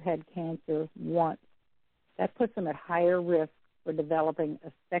they've had cancer once, that puts them at higher risk for developing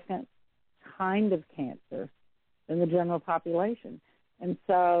a second kind of cancer than the general population. And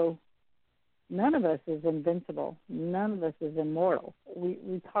so none of us is invincible. None of us is immortal.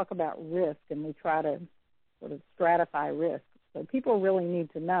 We talk about risk, and we try to sort of stratify risk. So people really need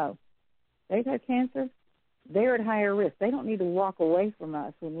to know they've had cancer, they're at higher risk. They don't need to walk away from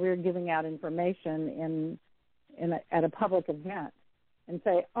us when we're giving out information at a public event and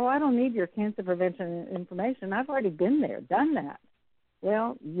say, oh, I don't need your cancer prevention information. I've already been there, done that.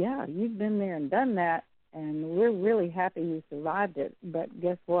 Well, yeah, you've been there and done that, and we're really happy you survived it. But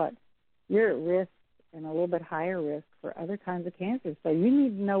guess what? You're at risk and a little bit higher risk for other kinds of cancers. So you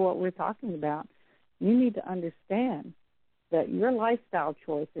need to know what we're talking about. You need to understand that your lifestyle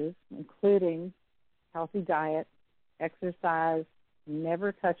choices, including healthy diet, exercise,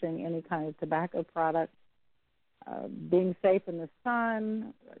 never touching any kind of tobacco products, being safe in the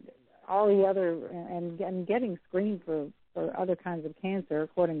sun, all the other, and getting screened for other kinds of cancer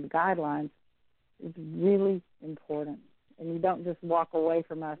according to guidelines is really important. And you don't just walk away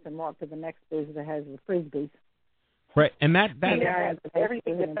from us and walk to the next booth that has the frisbees. Right, and that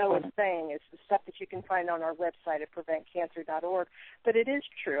everything that Bo is saying is the stuff that you can find on our website at preventcancer.org. But it is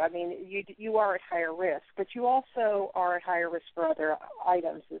true. I mean, you are at higher risk, but you also are at higher risk for other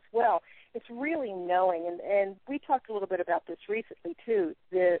items as well. It's really knowing, and we talked a little bit about this recently too,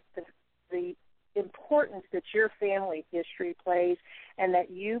 the importance that your family history plays, and that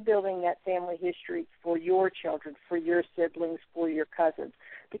you building that family history for your children, for your siblings, for your cousins,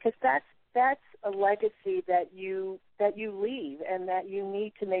 because that's a legacy that you leave, and that you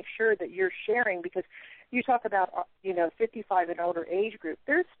need to make sure that you're sharing. Because you talk about 55 and older age group,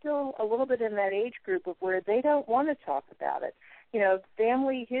 there's still a little bit in that age group of where they don't want to talk about it.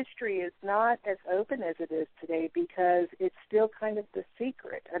 Family history is not as open as it is today because it's still kind of the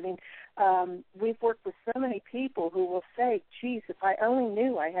secret. I mean, we've worked with so many people who will say, geez, if I only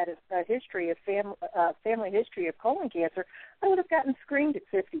knew I had a history of family history of colon cancer, I would have gotten screened at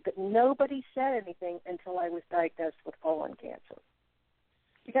 50, but nobody said anything until I was diagnosed with colon cancer.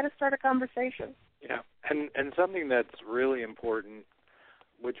 You got to start a conversation. Yeah, and something that's really important,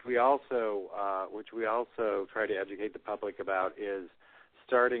 which we also try to educate the public about, is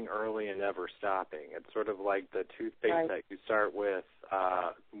starting early and never stopping. It's sort of like the toothpaste that you start with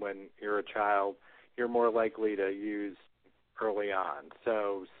when you're a child. You're more likely to use early on.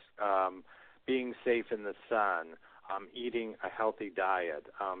 So being safe in the sun, eating a healthy diet,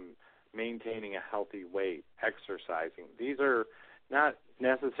 maintaining a healthy weight, exercising. These are not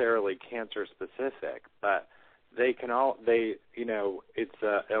necessarily cancer specific, but it's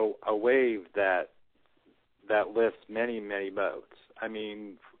a wave that lifts many, many boats. I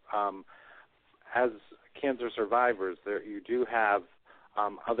mean, as cancer survivors, you do have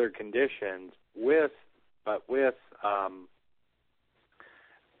other conditions with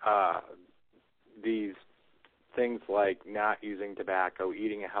these things like not using tobacco,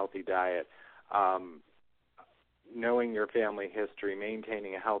 eating a healthy diet, knowing your family history,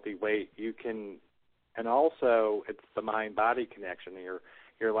 maintaining a healthy weight. You can. And also, it's the mind-body connection.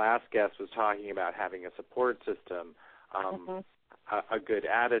 Your last guest was talking about having a support system, a good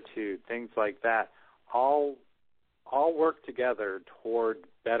attitude, things like that. All work together toward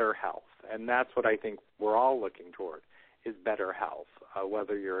better health, and that's what I think we're all looking toward, is better health.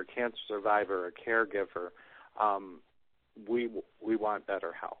 Whether you're a cancer survivor or a caregiver, we want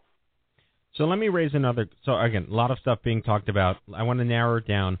better health. So let me raise another. So again, a lot of stuff being talked about. I want to narrow it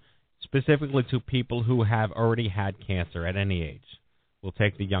down specifically to people who have already had cancer at any age. We'll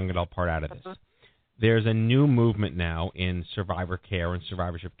take the young adult part out of this. There's a new movement now in survivor care and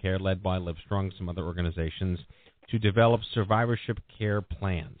survivorship care led by Livestrong, some other organizations, to develop survivorship care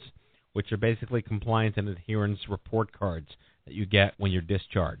plans, which are basically compliance and adherence report cards that you get when you're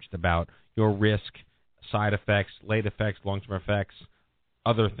discharged about your risk, side effects, late effects, long-term effects,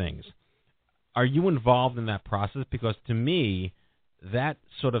 other things. Are you involved in that process? Because to me, that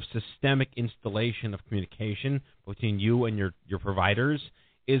sort of systemic installation of communication between you and your providers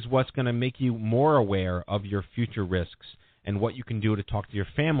is what's going to make you more aware of your future risks and what you can do to talk to your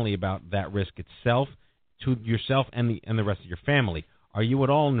family about that risk itself, to yourself and the rest of your family. Are you at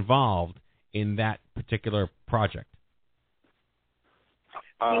all involved in that particular project?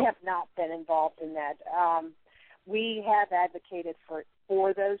 We have not been involved in that. We have advocated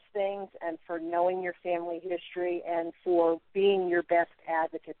for those things and for knowing your family history and for being your best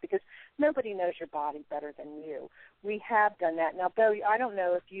advocate, because nobody knows your body better than you. We have done that. Now, Bo, I don't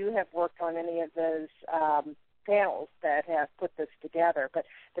know if you have worked on any of those panels that have put this together, but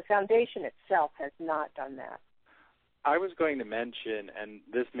the foundation itself has not done that. I was going to mention, and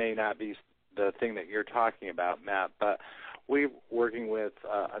this may not be the thing that you're talking about, Matt, but we're working with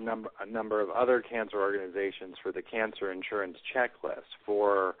a number of other cancer organizations for the cancer insurance checklist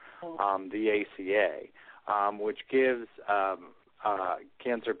for the ACA, which gives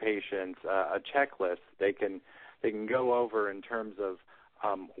cancer patients a checklist they can go over in terms of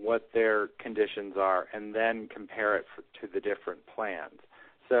what their conditions are, and then compare it to the different plans.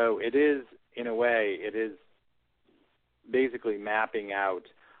 So it is, in a way, it is basically mapping out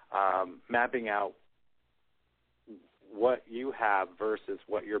what you have versus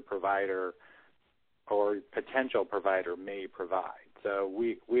what your provider or potential provider may provide. So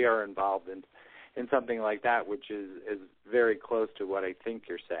we are involved in something like that, which is very close to what I think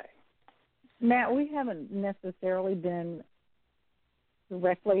you're saying. Matt, we haven't necessarily been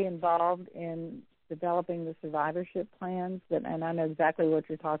directly involved in developing the survivorship plans, and I know exactly what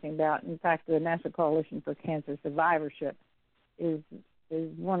you're talking about. In fact, the National Coalition for Cancer Survivorship is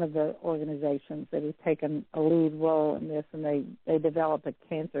one of the organizations that has taken a lead role in this, and they develop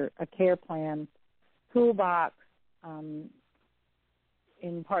a care plan toolbox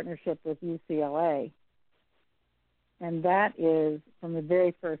in partnership with UCLA. And that is from the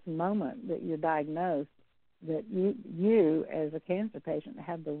very first moment that you're diagnosed, that you as a cancer patient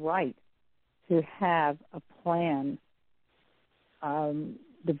have the right to have a plan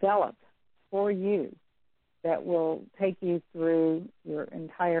developed for you that will take you through your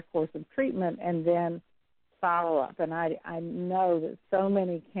entire course of treatment and then follow up. And I know that so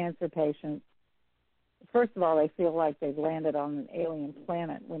many cancer patients, first of all, they feel like they've landed on an alien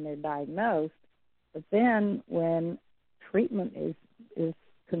planet when they're diagnosed, but then when treatment is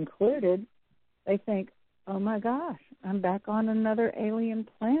concluded, they think, oh my gosh, I'm back on another alien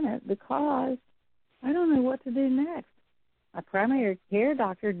planet because I don't know what to do next. A primary care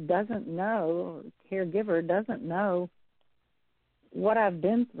doctor doesn't know, or caregiver doesn't know what I've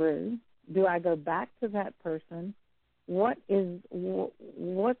been through. Do I go back to that person? What's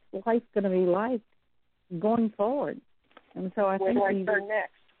life going to be like going forward? And so I think where do I turn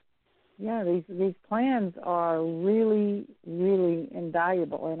next? Yeah, these plans are really, really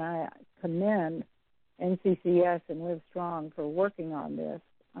invaluable, and I commend NCCS and Live Strong for working on this.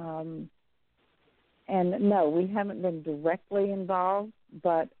 And no, we haven't been directly involved,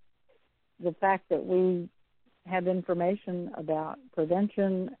 but the fact that we have information about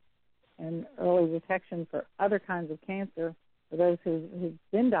prevention and early detection for other kinds of cancer, for those who've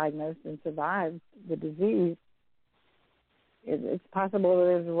been diagnosed and survived the disease, it's possible that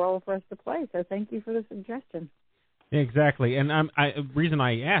there's a role for us to play. So thank you for the suggestion. Exactly, and the reason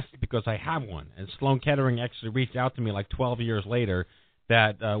I asked is because I have one. And Sloan Kettering actually reached out to me like 12 years later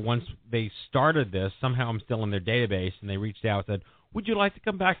that once they started this, somehow I'm still in their database, and they reached out and said, would you like to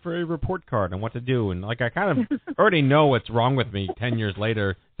come back for a report card on what to do? And like I kind of already know what's wrong with me 10 years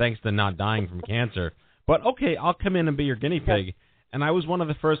later thanks to not dying from cancer. But okay, I'll come in and be your guinea pig. And I was one of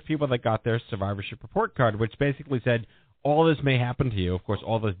the first people that got their survivorship report card, which basically said, all this may happen to you. Of course,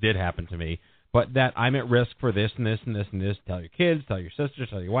 all this did happen to me. But that I'm at risk for this and this and this and this. Tell your kids, tell your sisters,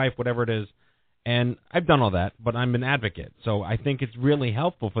 tell your wife, whatever it is. And I've done all that, but I'm an advocate. So I think it's really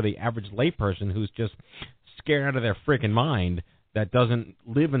helpful for the average layperson who's just scared out of their freaking mind, that doesn't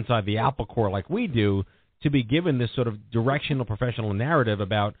live inside the apple core like we do, to be given this sort of directional professional narrative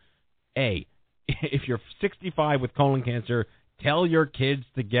about, A, if you're 65 with colon cancer, tell your kids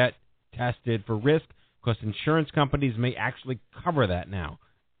to get tested for risk, because insurance companies may actually cover that now.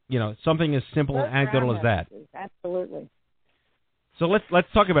 You know, something as simple and anecdotal as that. Absolutely. So let's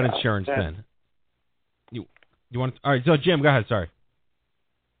talk about insurance then. You want? All right. So Jim, go ahead. Sorry.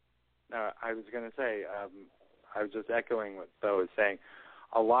 No, I was going to say, I was just echoing what Bo was saying.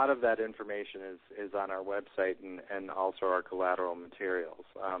 A lot of that information is on our website and also our collateral materials.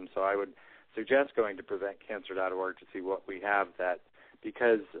 So I would suggest going to preventcancer.org to see what we have that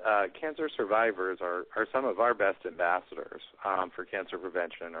because cancer survivors are some of our best ambassadors for cancer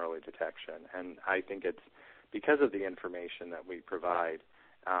prevention and early detection. And I think it's because of the information that we provide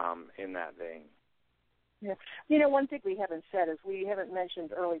in that vein. Yeah. One thing we haven't said is we haven't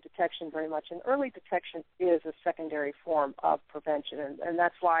mentioned early detection very much, and early detection is a secondary form of prevention, and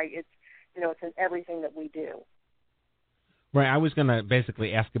that's why it's in everything that we do. Right. I was going to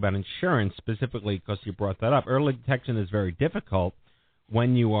basically ask about insurance specifically because you brought that up. Early detection is very difficult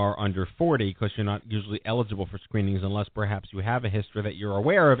when you are under 40 because you're not usually eligible for screenings unless perhaps you have a history that you're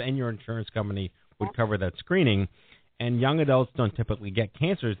aware of and your insurance company would cover that screening. And young adults don't typically get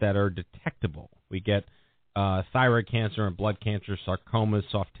cancers that are detectable. We get thyroid cancer and blood cancer, sarcomas,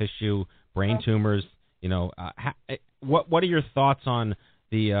 soft tissue, brain tumors. What are your thoughts on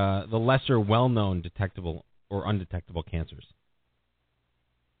the lesser well-known detectable or undetectable cancers?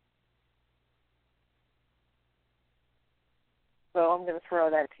 So I'm going to throw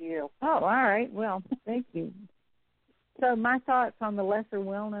that to you. Oh, all right. Well, thank you. So my thoughts on the lesser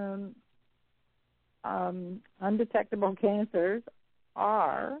well-known undetectable cancers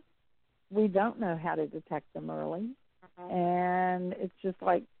are we don't know how to detect them early. And it's just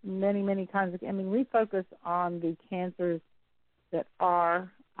like many, many kinds of, we focus on the cancers that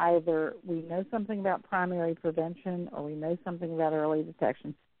are either we know something about primary prevention or we know something about early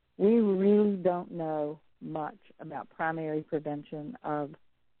detection. We really don't know much about primary prevention of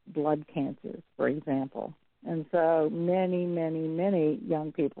blood cancers, for example. And so many, many, many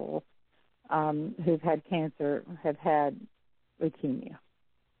young people who've had cancer have had leukemia.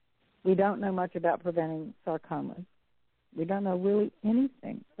 We don't know much about preventing sarcomas. We don't know really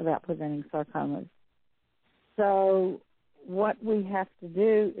anything about preventing sarcomas. So what we have to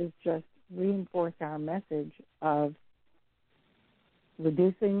do is just reinforce our message of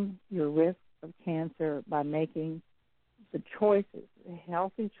reducing your risk of cancer by making the choices, the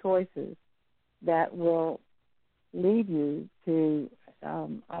healthy choices that will lead you to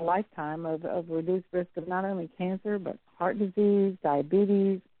a lifetime of reduced risk of not only cancer but heart disease,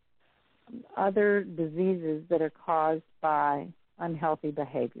 diabetes, other diseases that are caused by unhealthy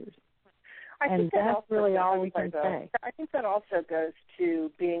behaviors. And that's really all we can say. I think that also goes to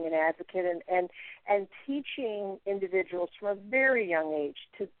being an advocate and teaching individuals from a very young age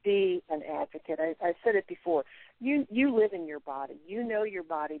to be an advocate. I said it before. You live in your body. You know your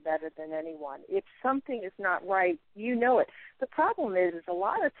body better than anyone. If something is not right, you know it. The problem is a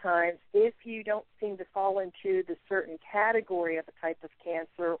lot of times if you don't seem to fall into the certain category of a type of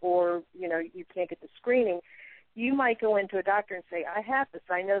cancer or, you can't get the screening, you might go into a doctor and say, I have this,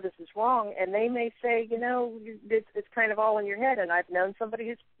 I know this is wrong, and they may say, it's kind of all in your head, and I've known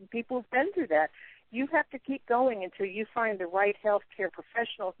people who've been through that. You have to keep going until you find the right healthcare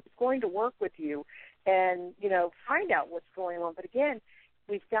professional who's going to work with you and, find out what's going on. But again,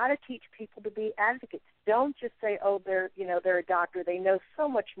 we've got to teach people to be advocates. Don't just say, oh, they're a doctor. They know so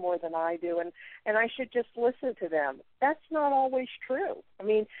much more than I do, and I should just listen to them. That's not always true.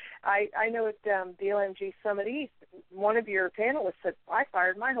 I know at the OMG Summit East, one of your panelists said, I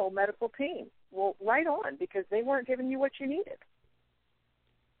fired my whole medical team. Well, right on, because they weren't giving you what you needed.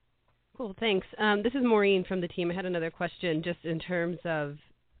 Cool, thanks. This is Maureen from the team. I had another question just in terms of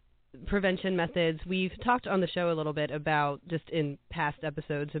prevention methods. We've talked on the show a little bit about, just in past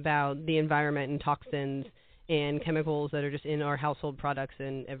episodes, about the environment and toxins and chemicals that are just in our household products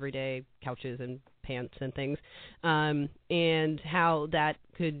and everyday couches and pants and things, and how that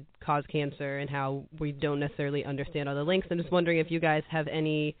could cause cancer and how we don't necessarily understand all the links. I'm just wondering if you guys have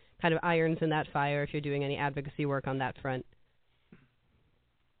any kind of irons in that fire, if you're doing any advocacy work on that front.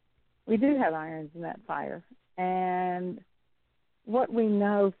 We do have irons in that fire, and what we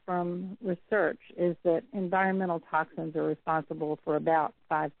know from research is that environmental toxins are responsible for about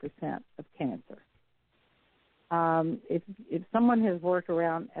 5% of cancer. If someone has worked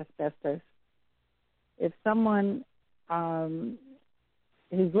around asbestos, if someone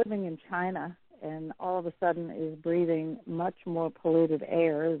who's living in China and all of a sudden is breathing much more polluted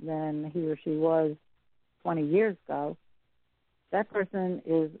air than he or she was 20 years ago, that person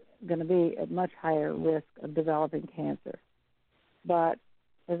is going to be at much higher risk of developing cancer. But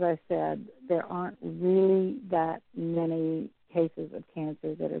as I said, there aren't really that many cases of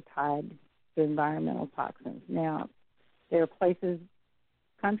cancer that are tied to environmental toxins. Now, there are places,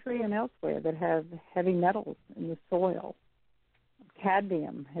 country and elsewhere, that have heavy metals in the soil.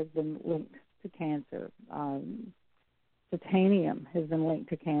 Cadmium has been linked to cancer. Titanium has been linked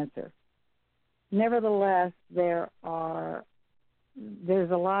to cancer. Nevertheless, there's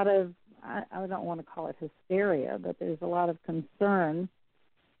a lot of, I don't want to call it hysteria, but there's a lot of concern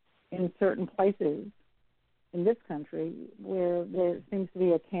in certain places in this country where there seems to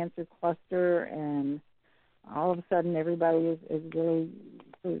be a cancer cluster, and all of a sudden everybody is really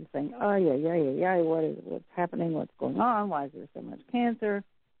sort of saying, oh, yeah, what's happening, what's going on, why is there so much cancer?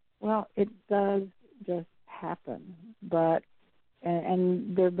 Well, it does just happen, but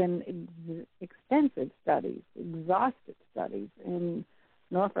and there have been extensive studies, exhaustive studies in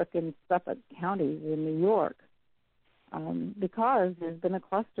Norfolk and Suffolk counties in New York, because there's been a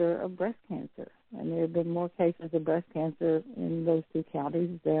cluster of breast cancer, and there have been more cases of breast cancer in those two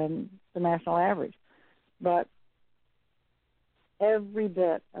counties than the national average. But every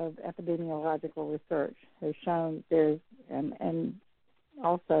bit of epidemiological research has shown and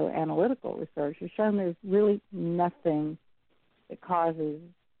also analytical research has shown there's really nothing that causes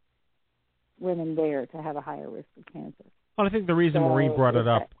women there to have a higher risk of cancer. Well, I think the reason Maureen brought it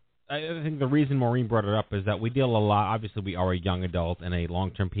up, is that we deal a lot. Obviously, we are a young adult and a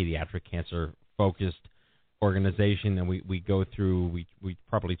long-term pediatric cancer-focused organization, and we go through, we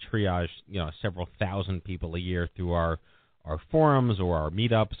probably triage, several thousand people a year through our forums or our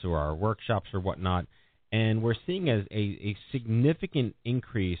meetups or our workshops or whatnot, and we're seeing a significant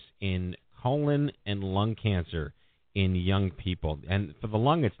increase in colon and lung cancer in young people. And for the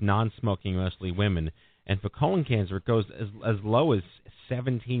lung, it's non-smoking, mostly women. And for colon cancer, it goes as low as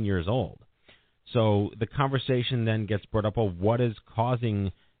 17 years old. So the conversation then gets brought up, well, what is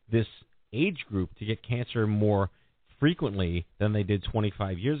causing this age group to get cancer more frequently than they did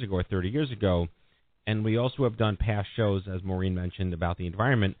 25 years ago or 30 years ago? And we also have done past shows, as Maureen mentioned, about the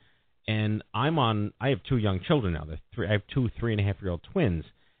environment. And I have two young children now. I have two 3.5-year-old twins.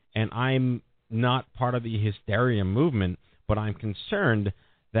 And I'm not part of the hysteria movement, but I'm concerned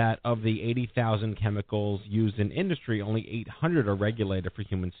that of the 80,000 chemicals used in industry, only 800 are regulated for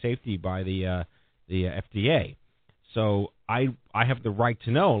human safety by the FDA. So I have the right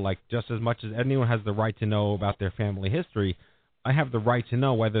to know, like just as much as anyone has the right to know about their family history, I have the right to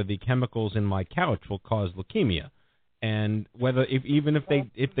know whether the chemicals in my couch will cause leukemia. And whether even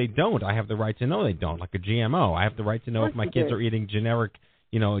if they don't, I have the right to know they don't, like a GMO. I have the right to know if my kids are eating generic,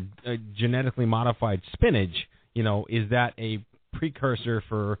 genetically modified spinach, is that a precursor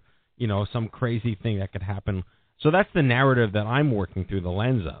for, some crazy thing that could happen. So that's the narrative that I'm working through the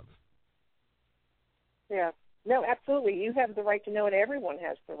lens of. Yeah. No, absolutely. You have the right to know, and everyone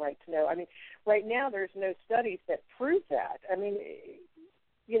has the right to know. I mean, right now there's no studies that prove that. I mean,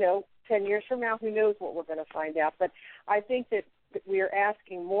 10 years from now, who knows what we're going to find out. But I think that we are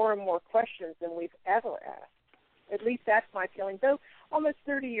asking more and more questions than we've ever asked. At least that's my feeling. Though almost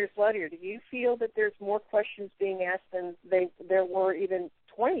 30 years later, do you feel that there's more questions being asked than there were even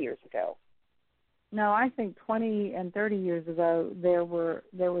 20 years ago? No, I think 20 and 30 years ago there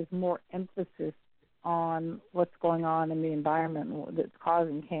was more emphasis on what's going on in the environment that's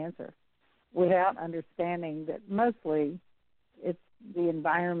causing cancer, without understanding that mostly it's the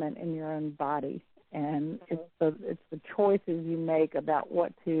environment in your own body, and it's the choices you make about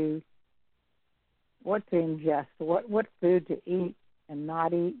what to ingest, what food to eat and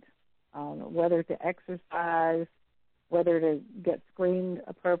not eat, whether to exercise, whether to get screened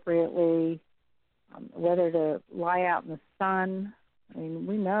appropriately, whether to lie out in the sun. I mean,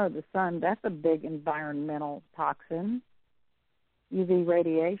 we know the sun, that's a big environmental toxin, UV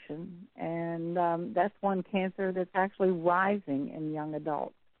radiation, and that's one cancer that's actually rising in young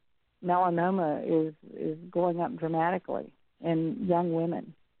adults. Melanoma is going up dramatically in young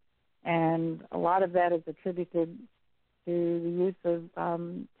women, and a lot of that is attributed to the use of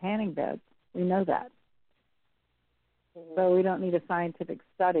tanning beds. We know that. So we don't need a scientific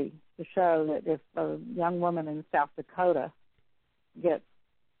study to show that if a young woman in South Dakota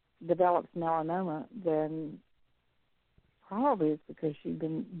develops melanoma, then probably it's because she's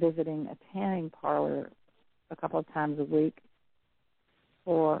been visiting a tanning parlor a couple of times a week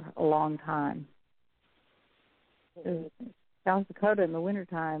for a long time. South Dakota in the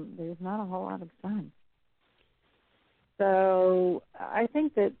wintertime, there's not a whole lot of sun. So I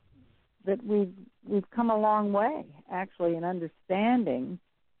think that we've come a long way, actually, in understanding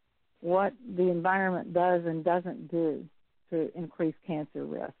what the environment does and doesn't do to increase cancer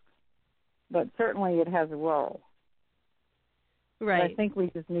risk. But certainly it has a role. Right. But I think we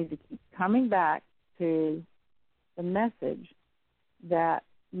just need to keep coming back to the message that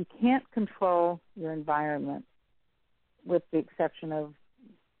you can't control your environment, with the exception of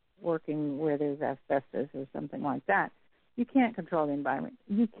working where there's asbestos or something like that. You can't control the environment.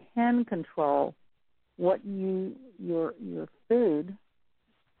 You can control what your food.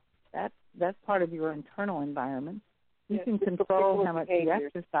 That's part of your internal environment. You can control how much you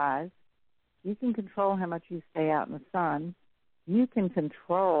exercise. You can control how much you stay out in the sun. You can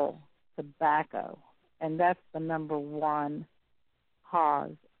control tobacco and that's the number one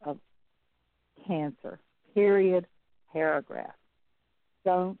cause of cancer. Period. Paragraph.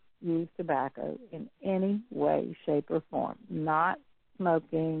 Don't use tobacco in any way, shape, or form. Not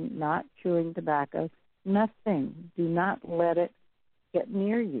smoking, not chewing tobacco, nothing. Do not let it get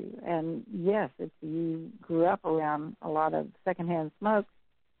near you. And yes, if you grew up around a lot of secondhand smoke,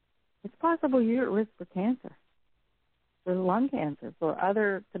 it's possible you're at risk for cancer, for lung cancer, for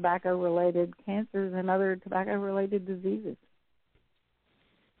other tobacco-related cancers and other tobacco-related diseases.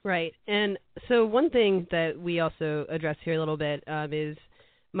 Right. And so one thing that we also address here a little bit is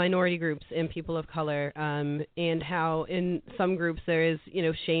minority groups and people of color, and how in some groups there is,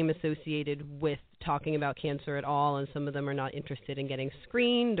 shame associated with talking about cancer at all, and some of them are not interested in getting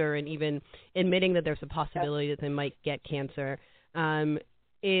screened or in even admitting that there's a possibility that they might get cancer, and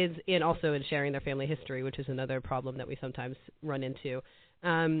also in sharing their family history, which is another problem that we sometimes run into.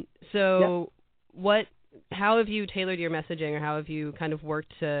 How have you tailored your messaging, or how have you kind of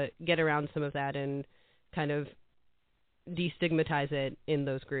worked to get around some of that and kind of destigmatize it in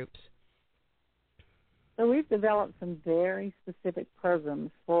those groups? So we've developed some very specific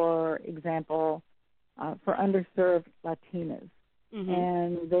programs, for example, for underserved Latinas. Mm-hmm.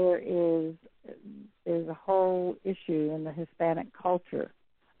 And there's a whole issue in the Hispanic culture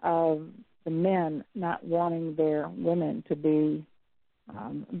of the men not wanting their women to be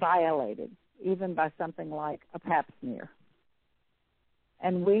violated, even by something like a pap smear.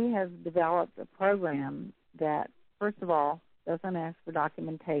 And we have developed a program that, first of all, doesn't ask for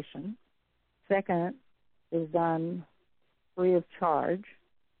documentation. Second, is done free of charge.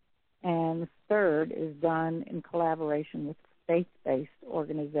 And third, is done in collaboration with faith-based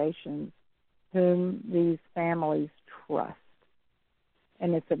organizations whom these families trust.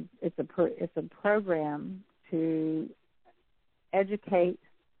 And it's a program to educate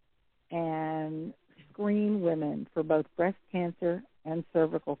and screen women for both breast cancer and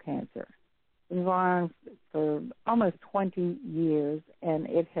cervical cancer. It's been on for almost 20 years, and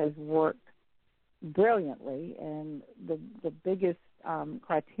it has worked brilliantly. And the biggest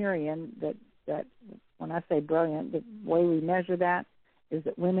criterion that when I say brilliant, the way we measure that is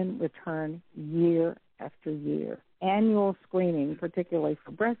that women return year after year. Annual screening, particularly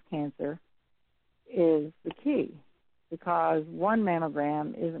for breast cancer, is the key, because one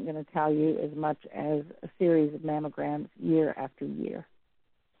mammogram isn't going to tell you as much as a series of mammograms year after year.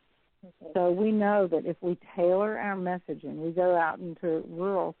 Okay. So we know that if we tailor our messaging, we go out into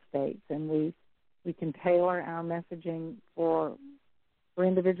rural states and we can tailor our messaging for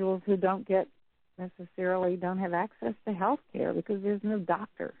individuals who don't have access to health care because there's no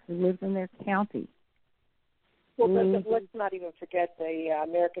doctor who lives in their county. Well, let's not even forget the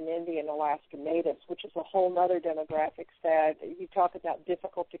American Indian Alaska Natives, which is a whole other demographic that you talk about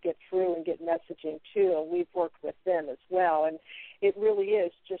difficult to get through and get messaging to, and we've worked with them as well. And it really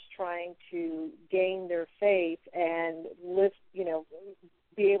is just trying to gain their faith and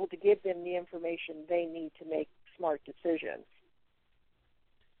be able to give them the information they need to make smart decisions.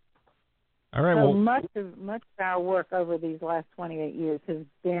 All right. So much of our work over these last 28 years has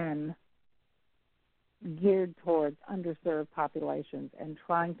been geared towards underserved populations and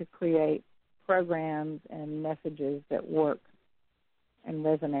trying to create programs and messages that work and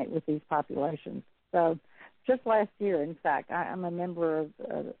resonate with these populations. So just last year, in fact, I'm a member of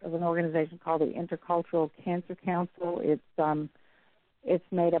an organization called the Intercultural Cancer Council. It's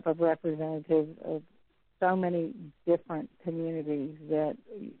made up of representatives of so many different communities that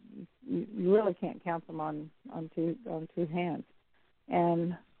you really can't count them on two hands.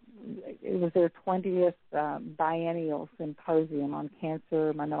 And it was their 20th biennial symposium on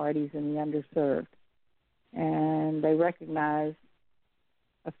cancer, minorities, and the underserved. And they recognized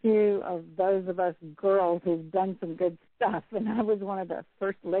a few of those of us girls who've done some good stuff. And I was one of the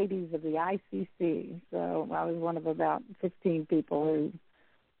first ladies of the ICC. So I was one of about 15 people who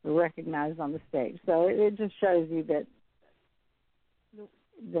were recognized on the stage. So it just shows you that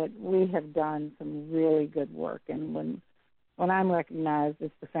we have done some really good work. And when I'm recognized,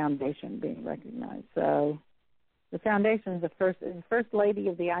 it's the foundation being recognized. So the foundation is the first lady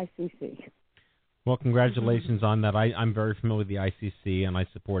of the ICC. Well, congratulations on that. I'm very familiar with the ICC, and I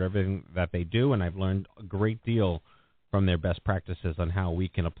support everything that they do, and I've learned a great deal from their best practices on how we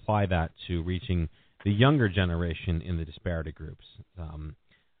can apply that to reaching the younger generation in the disparity groups.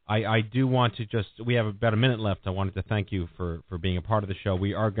 I do want to we have about a minute left. I wanted to thank you for being a part of the show.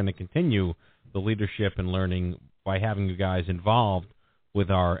 We are going to continue the leadership and learning by having you guys involved with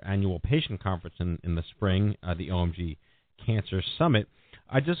our annual patient conference in the spring, the OMG Cancer Summit.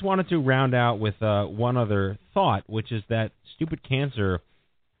 I just wanted to round out with one other thought, which is that Stupid Cancer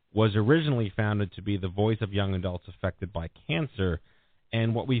was originally founded to be the voice of young adults affected by cancer.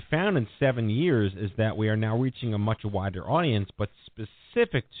 And what we found in 7 years is that we are now reaching a much wider audience, but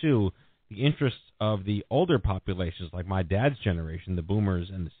specific to the interests of the older populations, like my dad's generation, the boomers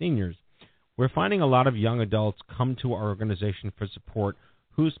and the seniors. We're finding a lot of young adults come to our organization for support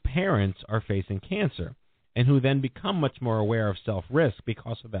whose parents are facing cancer and who then become much more aware of self-risk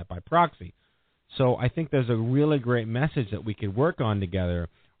because of that by proxy. So I think there's a really great message that we could work on together,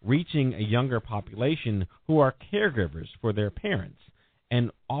 reaching a younger population who are caregivers for their parents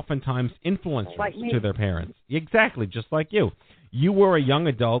and oftentimes influencers Like me. to their parents. Exactly, just like you. You were a young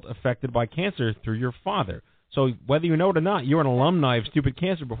adult affected by cancer through your father. So whether you know it or not, you're an alumni of Stupid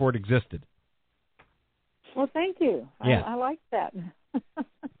Cancer before it existed. Well, thank you. Yeah. I like that.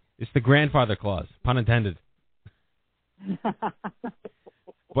 It's the grandfather clause, pun intended.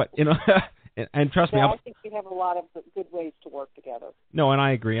 But, you know, and trust me, I think we have a lot of good ways to work together. No, and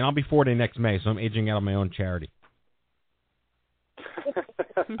I agree. And I'll be 40 next May, so I'm aging out of my own charity.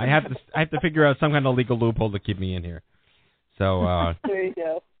 I have to figure out some kind of legal loophole to keep me in here. So there you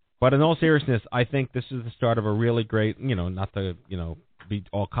go. But in all seriousness, I think this is the start of a really great, you know, not to, you know, be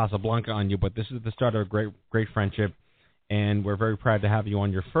all Casablanca on you, but this is the start of a great friendship, and we're very proud to have you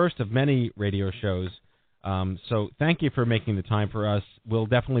on your first of many radio shows. So thank you for making the time for us. We'll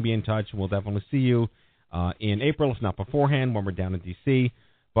definitely be in touch, and we'll definitely see you in April, if not beforehand, when we're down in D.C.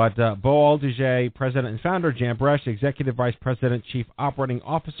 But Beau Aldiger, President and Founder, Jan Bresch, Executive Vice President, Chief Operating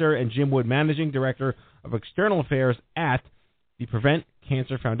Officer, and Jim Wood, Managing Director of External Affairs at the Prevent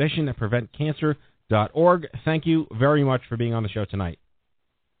Cancer Foundation at PreventCancer.org. Thank you very much for being on the show tonight.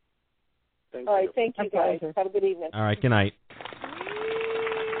 All right, thank you, guys. Have a good evening. All right, good night.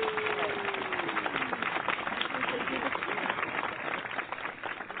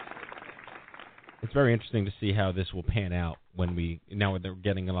 It's very interesting to see how this will pan out when now they're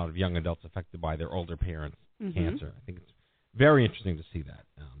getting a lot of young adults affected by their older parents' cancer. I think it's very interesting to see that.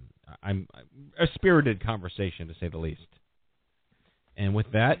 I'm a spirited conversation, to say the least. And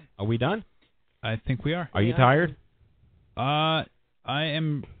with that, are we done? I think we are. Are you tired? I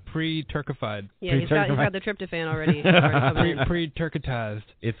am pre-turkified. Yeah, he's got the tryptophan already. Pre-turkitized.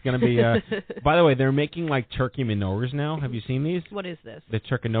 It's going to be, by the way, they're making like turkey menorahs now. Have you seen these? What is this? The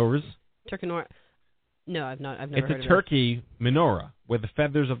turkinorahs. Turkinor. No, I've never heard of it. It's a turkey menorah where the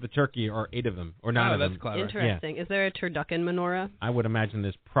feathers of the turkey are 8 of them, or 9 of them. That's clever. Interesting. Yeah. Is there a turducken menorah? I would imagine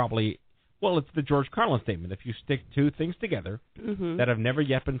there's probably, well, it's the George Carlin statement. If you stick two things together that have never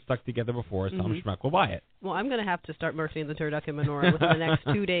yet been stuck together before, some schmuck will buy it. Well, I'm going to have to start murphing the turducken menorah within the next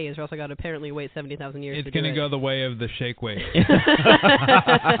 2 days, or else I got to apparently wait 70,000 years. It's going to go the way of the shake weight.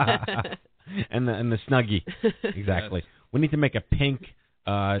 and the Snuggie. Exactly. Yes. We need to make a pink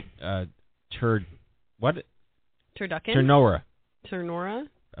what? Turducken? Ternora.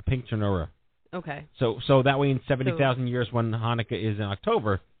 A pink Ternora. Okay. So that way in 70,000 years when Hanukkah is in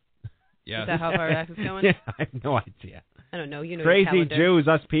October. Yeah. Is that how far back it's going? Yeah, I have no idea. I don't know. You know Crazy your Jews,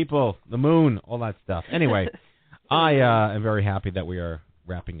 us people, the moon, all that stuff. Anyway, I am very happy that we are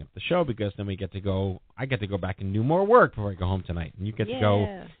wrapping up the show because then I get to go back and do more work before I go home tonight. And you get to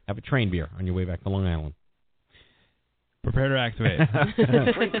go have a train beer on your way back to Long Island. Prepare to activate.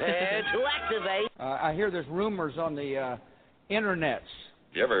 Prepare to activate. I hear there's rumors on the internets.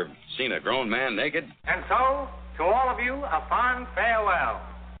 You ever seen a grown man naked? And so, to all of you, a fond farewell.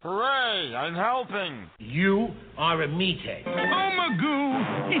 Hooray, I'm helping. You are a meathead. Oh,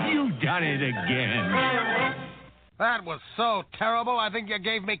 Magoo, you've done it again. That was so terrible, I think you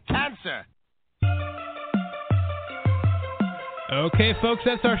gave me cancer. Okay, folks,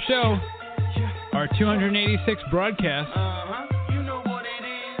 that's our show. Our 286th broadcast. You know what it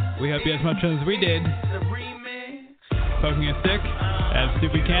is. We hope you had as much fun as we did. Poking a stick at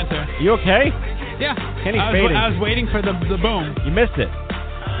Stupid Cancer. You okay? Yeah. Kenny's fading. I was waiting for the boom. You missed it.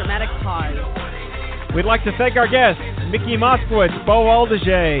 Dramatic pause. We'd like to thank our guests, Mickey Moskowitz, Beau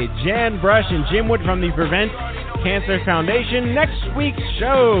Aldiger, Jan Bresch, and Jim Wood from the Prevent Cancer Foundation. Next week's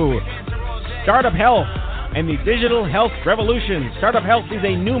show, Startup Health and the Digital Health Revolution. Startup Health is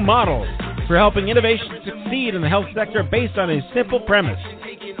a new model for helping innovation succeed in the health sector based on a simple premise.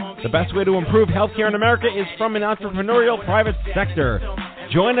 The best way to improve healthcare in America is from an entrepreneurial private sector.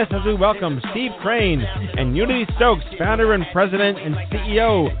 Join us as we welcome Steve Crane and Unity Stokes, founder and president and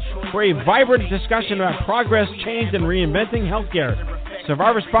CEO, for a vibrant discussion about progress, change, and reinventing healthcare.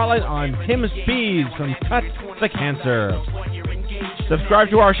 Survivor Spotlight on Tim Spees from Cut the Cancer. Subscribe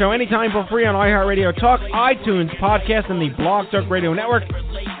to our show anytime for free on iHeartRadio Talk, iTunes, podcast, and the Blog Talk Radio Network.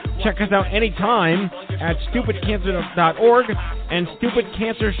 Check us out anytime at stupidcancer.org and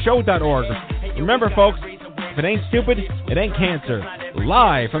stupidcancershow.org. Remember, folks, if it ain't stupid, it ain't cancer.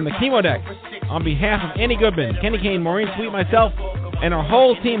 live from the Chemo Deck. On behalf of Annie Goodman, Kenny Kane, Maureen Sweet, myself, and our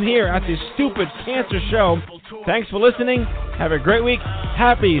whole team here at the Stupid Cancer Show, thanks for listening. Have a great week.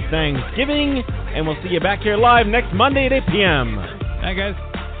 Happy Thanksgiving. And we'll see you back here live next Monday at 8 p.m. Hi, guys.